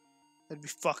 That'd be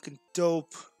fucking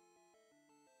dope.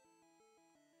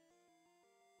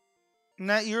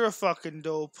 Not you're a fucking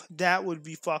dope. That would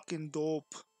be fucking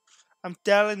dope. I'm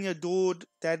telling you, dude,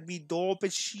 that'd be dope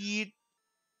as shit.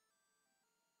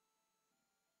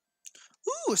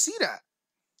 Ooh, see that?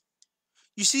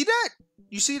 You see that?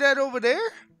 You see that over there?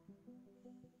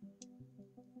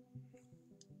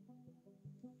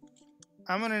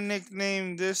 I'm gonna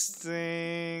nickname this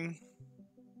thing.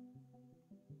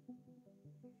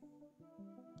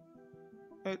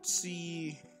 Let's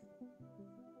see.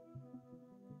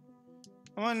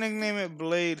 I'm gonna nickname it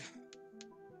Blade.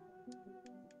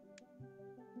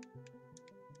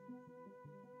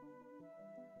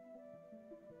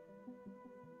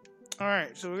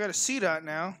 Alright, so we got a C-Dot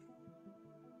now.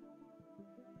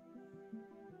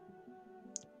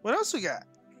 What else we got?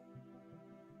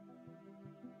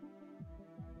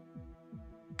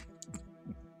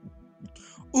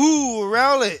 Ooh,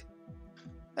 Rowlet.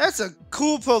 That's a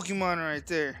cool Pokemon right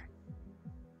there.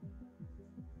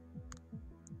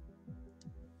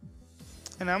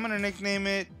 And I'm gonna nickname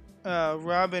it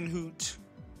Robin Hoot.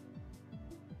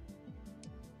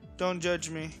 Don't judge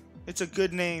me. It's a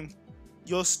good name.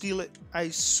 You'll steal it. I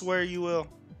swear you will.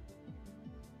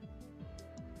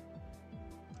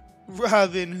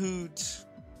 Robin Hood.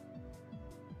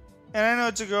 And I know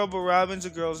it's a girl, but Robin's a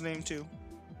girl's name too.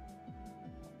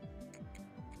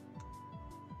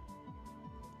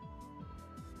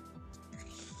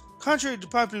 Contrary to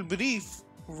popular belief,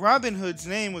 Robin Hood's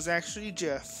name was actually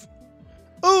Jeff.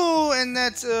 Oh, and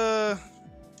that's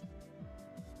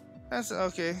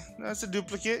okay. That's a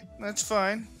duplicate. That's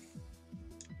fine.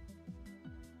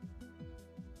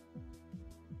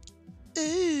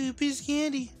 Ooh, piece of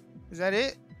candy. Is that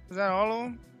it? Is that all of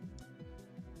them?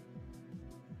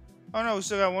 Oh no, we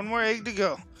still got one more egg to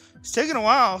go. It's taking a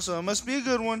while, so it must be a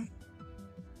good one.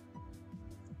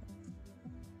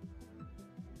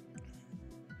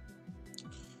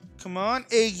 Come on,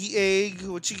 eggy egg.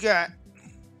 What you got?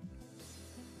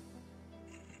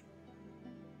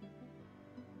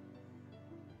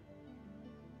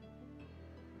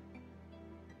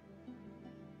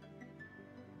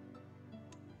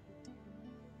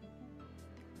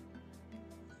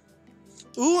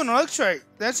 Ooh, an Electrike.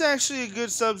 That's actually a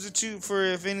good substitute for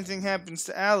if anything happens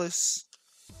to Alice.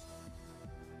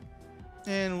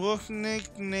 And we'll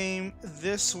nickname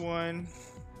this one...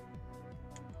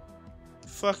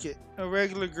 Fuck it. A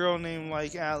regular girl named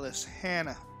like Alice.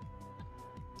 Hannah.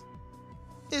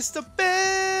 It's the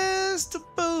best of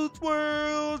both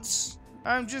worlds.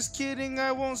 I'm just kidding.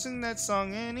 I won't sing that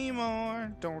song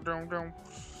anymore. Don't.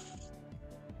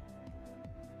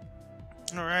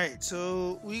 Alright,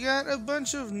 so we got a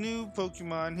bunch of new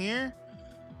Pokemon here.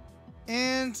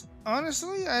 And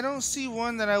honestly, I don't see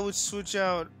one that I would switch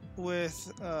out with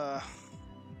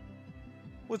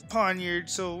Ponyard,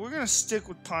 so we're gonna stick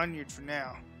with Ponyard for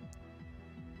now.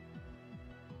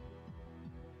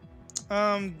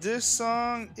 This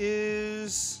song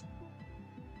is...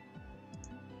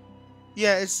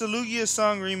 Yeah, it's the Lugia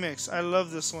song remix. I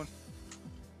love this one.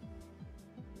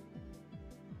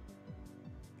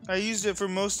 I used it for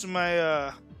most of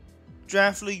my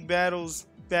Draft League battles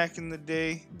back in the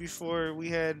day before we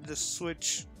had the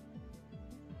Switch.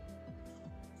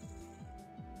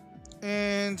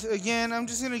 And again, I'm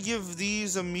just gonna give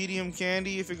these a medium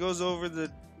candy. If it goes over the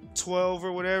 12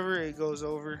 or whatever, it goes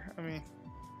over. I mean,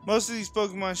 most of these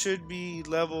Pokemon should be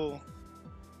level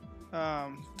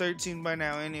 13 by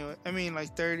now anyway. I mean,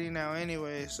 like 30 now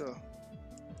anyway, so.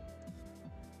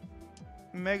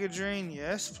 Mega Drain,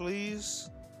 yes, please.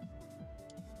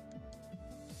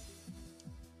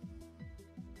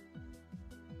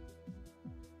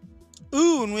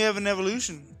 Ooh, and we have an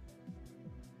evolution.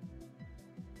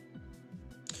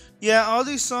 Yeah, all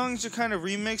these songs are kind of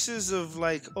remixes of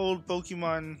like old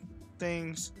Pokemon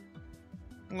things.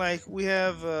 Like we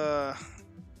have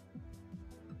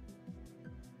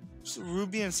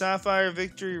Ruby and Sapphire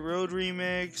Victory Road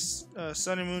remix,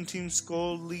 Sun and Moon Team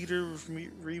Skull Leader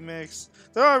remix.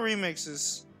 They're all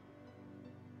remixes.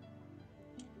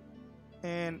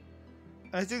 And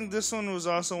I think this one was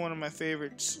also one of my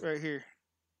favorites right here.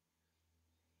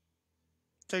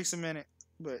 Takes a minute,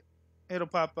 but it'll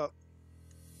pop up.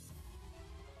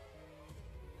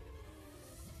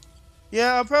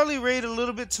 Yeah, I'll probably raid a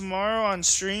little bit tomorrow on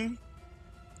stream.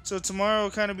 So tomorrow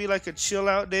will kind of be like a chill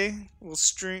out day.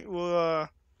 We'll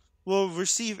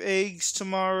receive eggs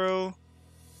tomorrow,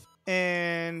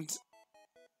 and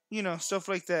you know, stuff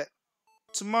like that.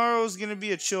 Tomorrow's gonna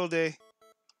be a chill day.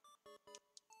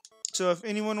 So if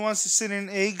anyone wants to send in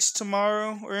eggs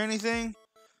tomorrow or anything,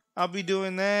 I'll be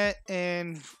doing that,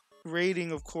 and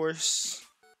raiding, of course,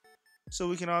 so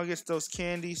we can all get those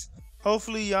candies.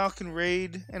 Hopefully y'all can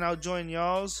raid and I'll join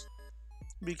y'all's,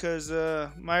 because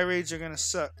my raids are gonna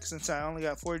suck since I only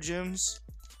got 4 gems.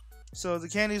 So the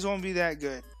candies won't be that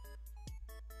good.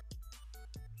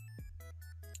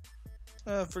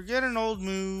 Forget an old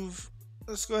move.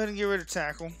 Let's go ahead and get rid of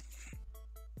tackle.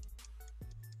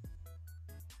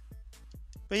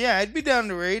 But yeah, I'd be down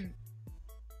to raid.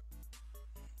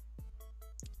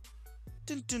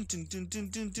 Dun, dun, dun, dun, dun,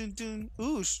 dun, dun, dun.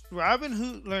 Ooh, Robin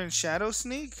Hood learned Shadow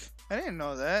Sneak? I didn't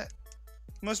know that.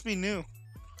 Must be new.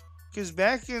 Because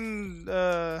back in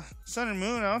Sun and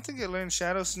Moon, I don't think it learned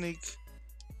Shadow Sneak.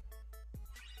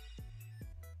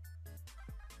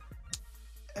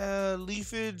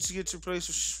 Leafage gets replaced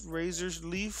with Razor's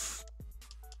Leaf.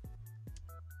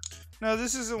 No,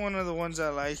 this isn't one of the ones I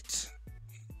liked.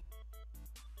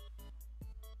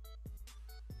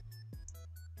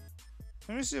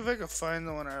 Let me see if I can find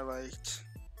the one I liked.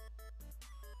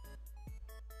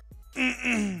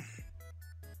 I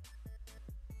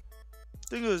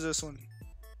think it was this one.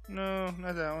 No,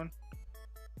 not that one.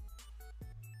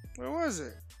 Where was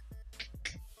it?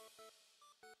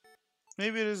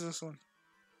 Maybe it is this one.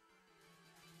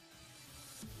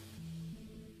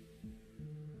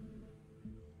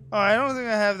 Oh, I don't think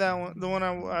I have that one. The one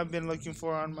I've been looking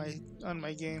for on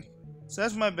my game. So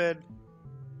that's my bad.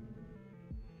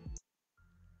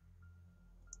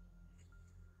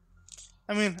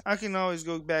 I mean, I can always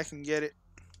go back and get it.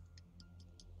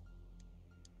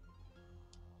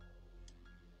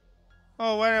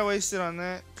 Oh, why did I waste it on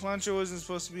that? Clauncher wasn't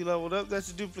supposed to be leveled up.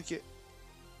 That's a duplicate.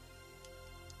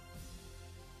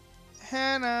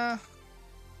 Hannah.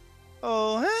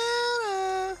 Oh,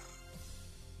 Hannah.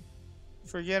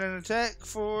 Forget an attack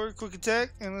for quick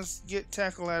attack, and let's get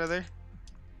tackle out of there.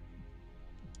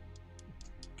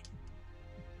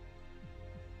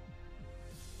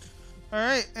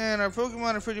 Alright, and our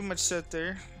Pokemon are pretty much set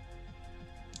there.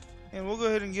 And we'll go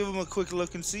ahead and give them a quick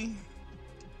look and see.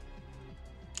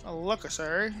 A look,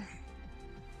 sorry.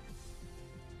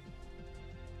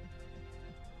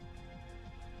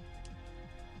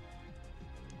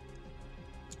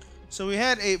 So we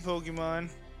had 8 Pokemon.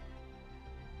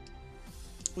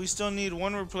 We still need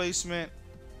 1 replacement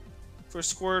for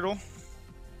Squirtle.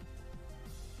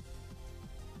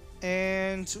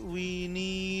 And we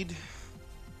need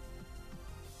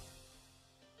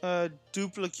a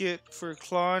duplicate for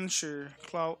Clauncher.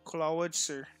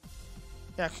 Clawitzer.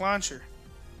 Yeah, Clauncher.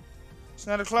 It's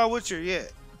not a Clawitzer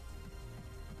yet.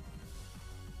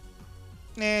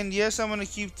 And yes, I'm gonna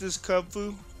keep this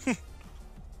Cubfu.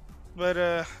 But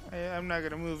I'm not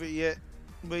gonna move it yet.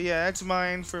 But yeah, that's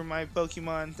mine for my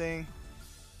Pokemon thing.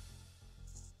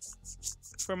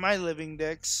 For my living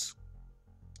dex.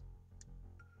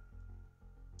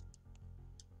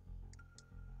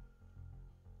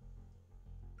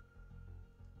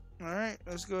 Alright,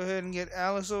 let's go ahead and get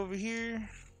Alice over here.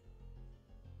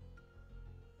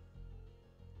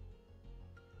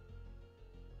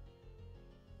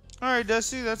 Alright,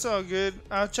 Dusty, that's all good.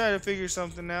 I'll try to figure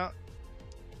something out.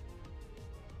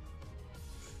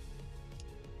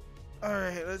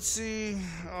 Alright, let's see.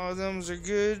 All of them are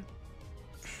good.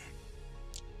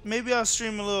 Maybe I'll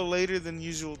stream a little later than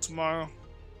usual tomorrow.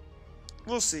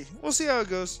 We'll see. We'll see how it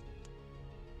goes.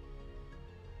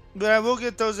 But I will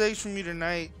get those eggs from you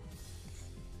tonight.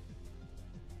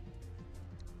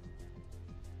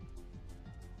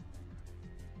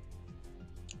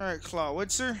 Alright,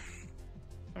 Clawitzer.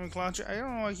 I mean, Clauncher. I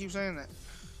don't know why I keep saying that.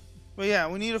 But yeah,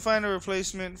 we need to find a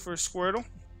replacement for Squirtle.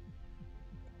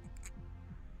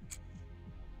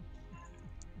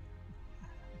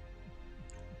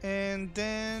 And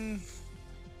then,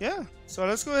 yeah. So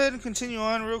let's go ahead and continue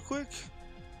on real quick.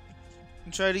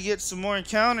 And try to get some more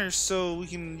encounters so we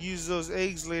can use those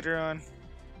eggs later on.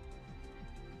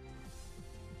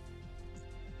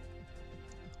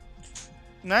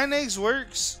 Nine eggs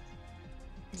works.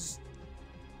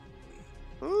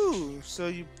 Ooh, so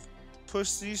you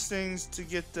push these things to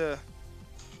get the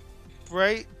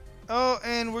bright. Oh,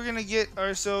 and we're gonna get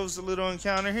ourselves a little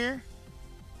encounter here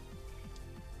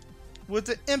with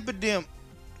the Impidimp.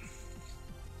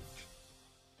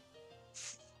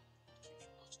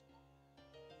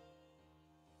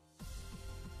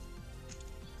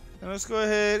 And let's go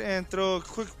ahead and throw a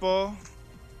quick ball.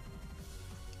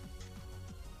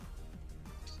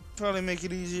 Probably make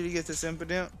it easier to get this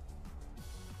Impidimp.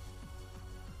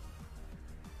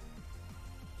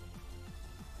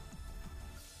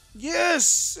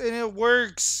 Yes, and it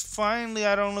works. Finally,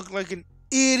 I don't look like an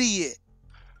idiot.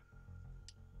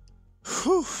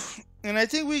 Whew. And I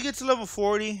think we get to level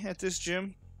 40 at this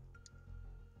gym.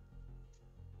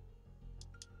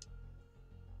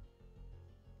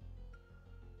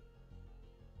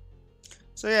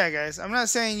 So yeah, guys, I'm not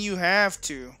saying you have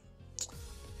to,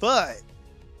 but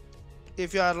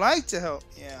if y'all like to help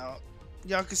me out,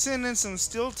 y'all can send in some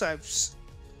steel types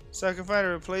so I can find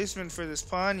a replacement for this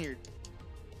Poniard.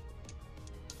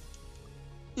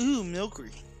 Ooh,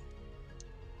 Milky.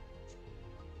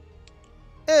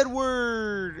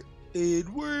 Edward!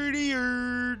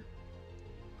 Edwardiard!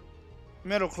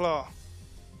 Metal Claw.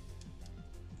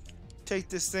 Take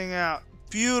this thing out.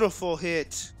 Beautiful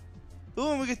hit. Ooh,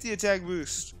 and we get the attack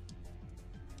boost.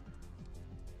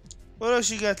 What else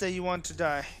you got that you want to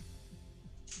die?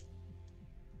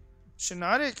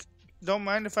 Shinotic? Don't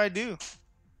mind if I do.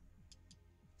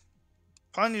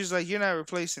 Ponya's like, you're not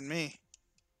replacing me.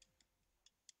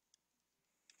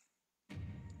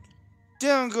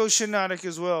 Down goes Shinotic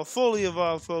as well. Fully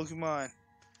evolved Pokemon.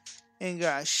 Ain't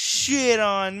got shit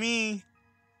on me.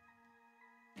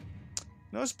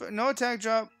 No attack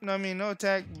drop. No, I mean, no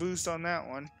attack boost on that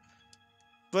one.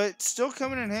 But still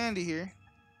coming in handy here.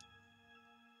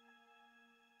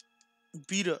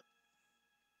 Beat up.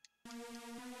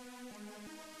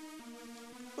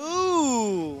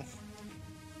 Ooh.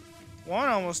 One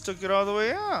almost took it all the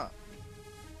way out.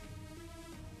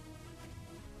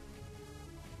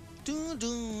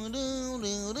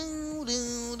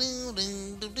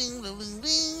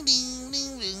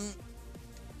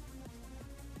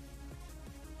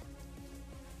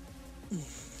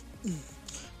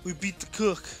 We beat the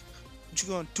cook. What you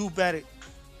gonna do about it?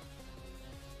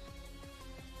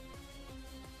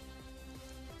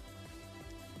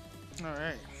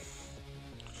 Alright.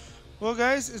 Well,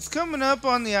 guys, it's coming up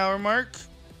on the hour mark.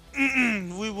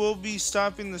 We will be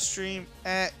stopping the stream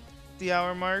at the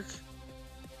hour mark.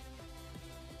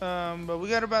 But we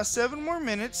got about 7 more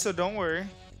minutes, so don't worry.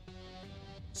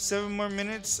 7 more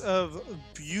minutes of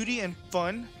beauty and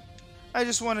fun. I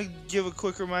just want to give a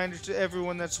quick reminder to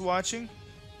everyone that's watching.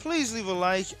 Please leave a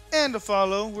like and a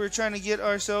follow. We're trying to get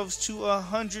ourselves to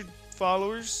 100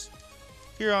 followers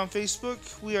here on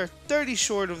Facebook. We are 30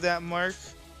 short of that mark,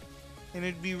 and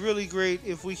it'd be really great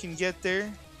if we can get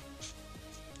there.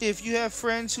 If you have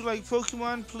friends who like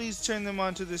Pokemon, please turn them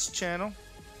onto this channel,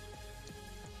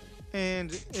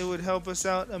 and it would help us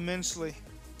out immensely.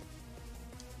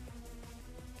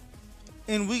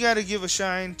 And we got to give a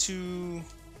shine to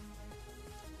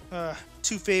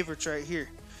 2 favorites right here.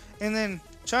 And then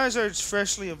Charizard's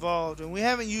freshly evolved, and we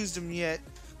haven't used him yet.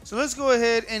 So let's go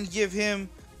ahead and give him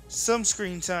some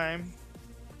screen time.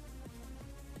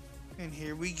 And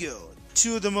here we go.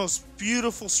 2 of the most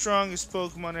beautiful, strongest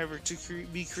Pokemon ever to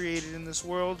be created in this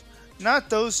world. Not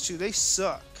those 2, they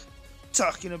suck.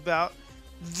 Talking about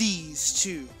these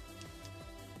 2.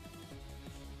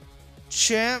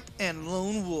 Champ and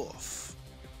Lone Wolf.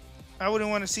 I wouldn't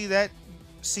want to see that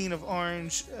scene of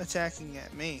Orange attacking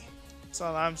at me. That's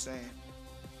all I'm saying.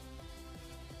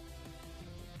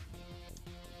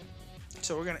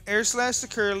 So we're going to Air Slash the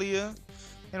Curlia,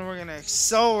 and we're going to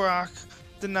Excel Rock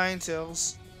the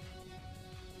Ninetales.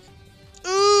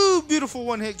 Ooh, beautiful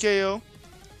one-hit KO.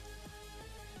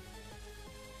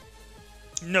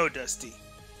 No, Dusty.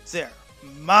 They're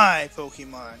my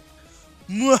Pokemon.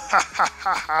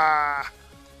 Mwahahaha.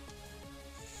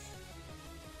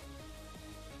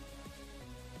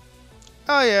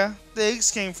 Oh yeah, the eggs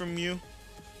came from you,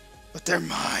 but they're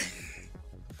mine.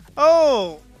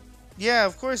 Oh, yeah,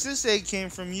 of course this egg came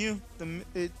from you.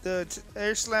 The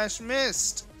Air Slash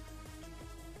Mist.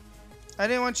 I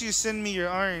didn't want you to send me your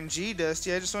RNG,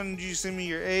 Dusty. I just wanted you to send me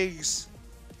your eggs.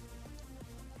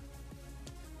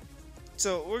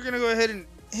 So we're gonna go ahead and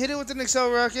hit it with an Excel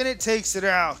Rock, and it takes it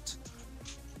out.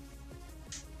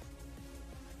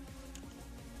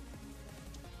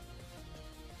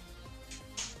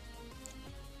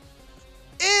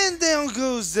 And down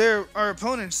goes our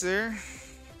opponents there.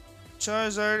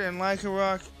 Charizard and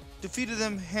Lycanroc defeated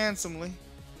them handsomely.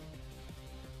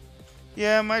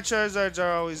 Yeah, my Charizards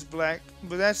are always black,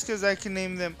 but that's because I can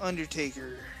name them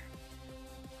Undertaker.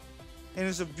 And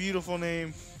it's a beautiful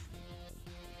name.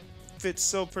 Fits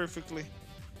so perfectly.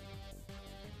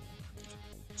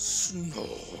 Snore.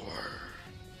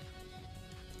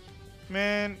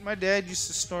 Man, my dad used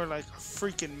to snore like a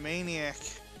freaking maniac.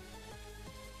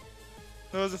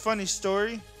 There was a funny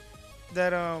story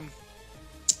that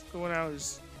when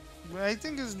I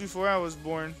think it was before I was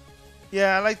born.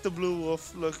 Yeah, I like the blue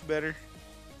wolf look better.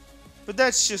 But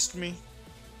that's just me.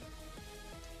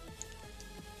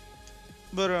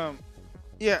 But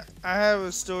Yeah, I have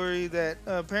a story that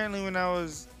apparently when I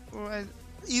was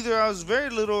either I was very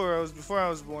little or I was before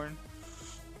I was born.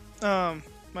 Um,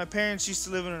 my parents used to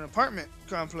live in an apartment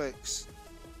complex,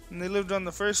 and they lived on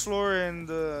the first floor, and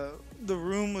the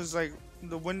room was like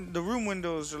the room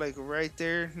windows are like right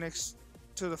there next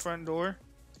to the front door.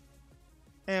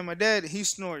 And my dad, he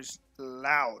snores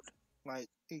loud, like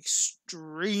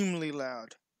extremely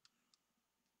loud,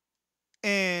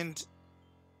 and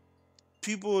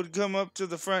people would come up to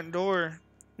the front door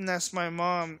and ask my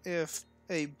mom if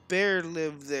a bear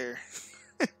lived there.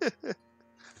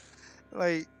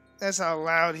 Like, that's how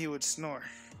loud he would snore.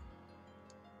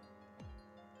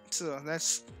 So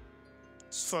that's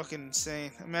fucking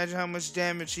insane. Imagine how much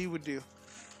damage he would do.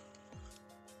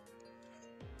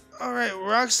 Alright,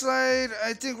 rock slide.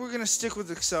 I think we're gonna stick with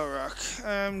Excel Rock.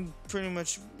 I'm pretty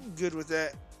much good with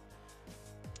that.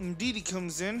 And Didi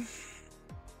comes in.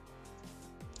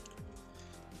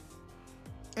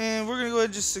 And we're gonna go ahead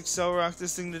and just Excel Rock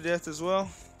this thing to death as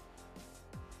well.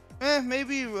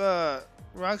 Maybe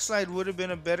rock slide would have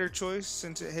been a better choice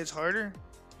since it hits harder.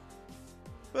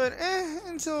 But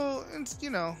until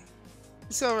you know,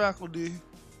 Excel Rock will do.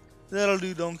 That'll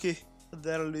do, donkey.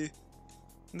 That'll do.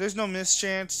 There's no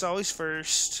mischance. It's always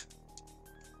first.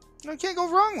 I can't go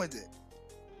wrong with it.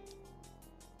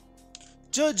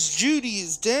 Judge Judy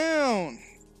is down.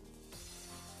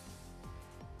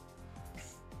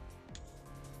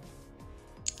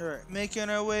 Alright, making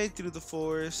our way through the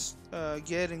forest.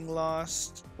 Getting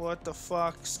lost. What the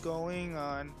fuck's going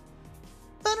on?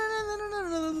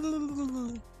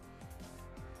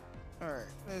 Alright,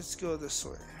 let's go this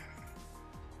way.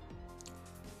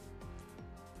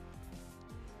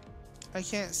 I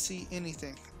can't see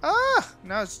anything. Ah!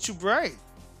 Now it's too bright.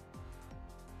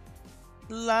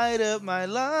 Light up my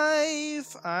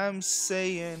life, I'm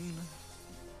saying.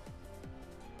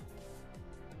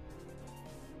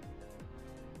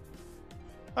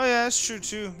 Oh yeah, that's true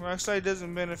too. Rockslide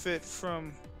doesn't benefit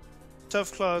from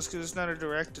Tough Claws because it's not a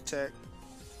direct attack.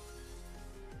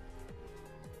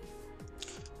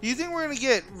 Do you think we're gonna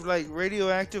get like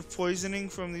radioactive poisoning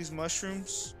from these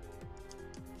mushrooms?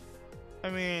 I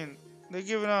mean, they're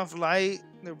giving off light.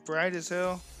 They're bright as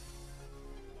hell.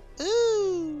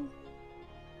 Ooh.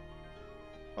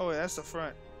 Oh wait, that's the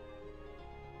front.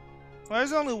 Why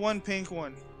there's only one pink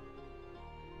one?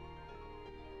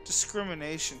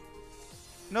 Discrimination.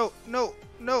 No, no,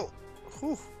 no.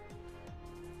 Whew.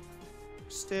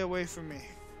 Stay away from me.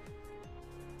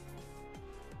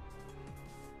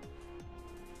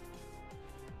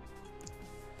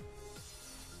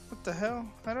 What the hell?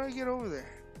 How do I get over there?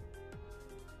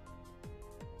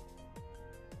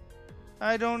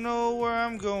 I don't know where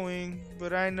I'm going,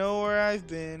 but I know where I've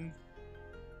been.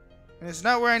 And it's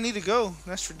not where I need to go,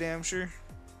 that's for damn sure.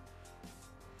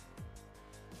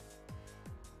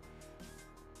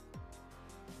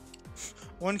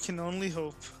 One can only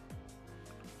hope.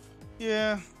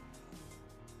 Yeah.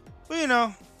 Well, you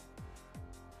know,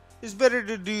 it's better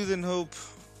to do than hope.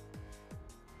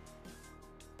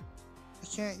 I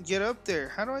can't get up there.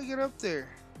 How do I get up there?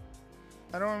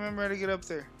 I don't remember how to get up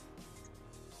there.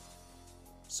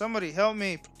 Somebody help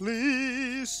me,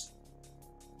 please.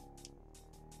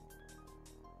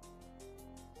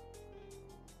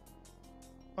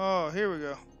 Oh, here we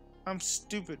go. I'm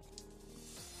stupid.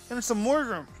 And it's a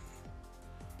Morgan.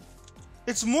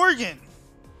 It's Morgan.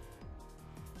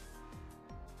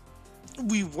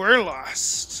 We were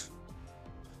lost.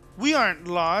 We aren't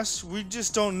lost. We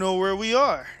just don't know where we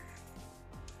are.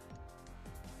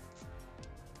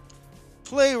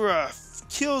 Play rough.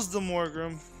 Kills the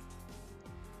Morgan.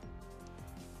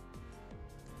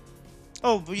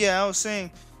 Oh, but yeah, I was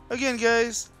saying, again,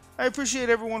 guys, I appreciate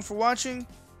everyone for watching.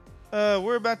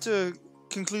 We're about to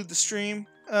conclude the stream.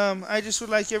 I just would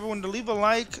like everyone to leave a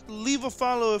like, leave a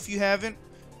follow if you haven't,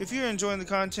 if you're enjoying the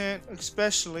content,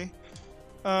 especially.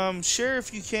 Share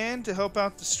if you can to help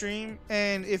out the stream,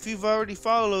 and if you've already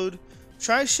followed,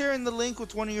 try sharing the link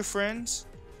with one of your friends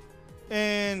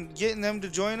and getting them to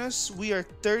join us. We are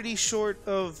 30 short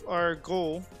of our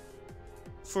goal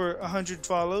for 100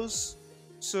 follows.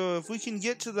 So if we can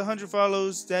get to the 100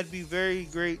 follows, that'd be very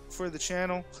great for the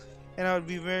channel, and I would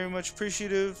be very much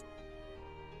appreciative.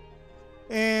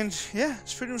 And yeah,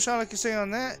 it's pretty much all I can say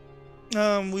on that.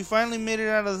 We finally made it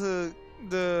out of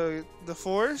the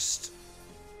forest.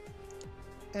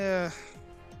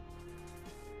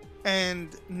 And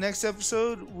next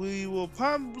episode we will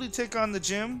probably take on the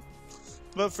gym,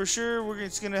 but for sure we're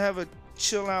just gonna have a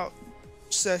chill out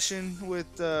session with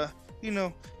you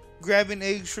know, grabbing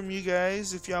eggs from you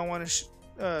guys if y'all want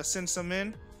to send some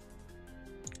in.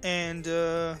 And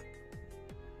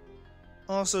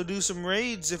also do some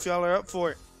raids if y'all are up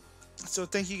for it. So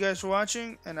thank you guys for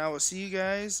watching, and I will see you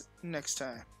guys next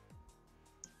time.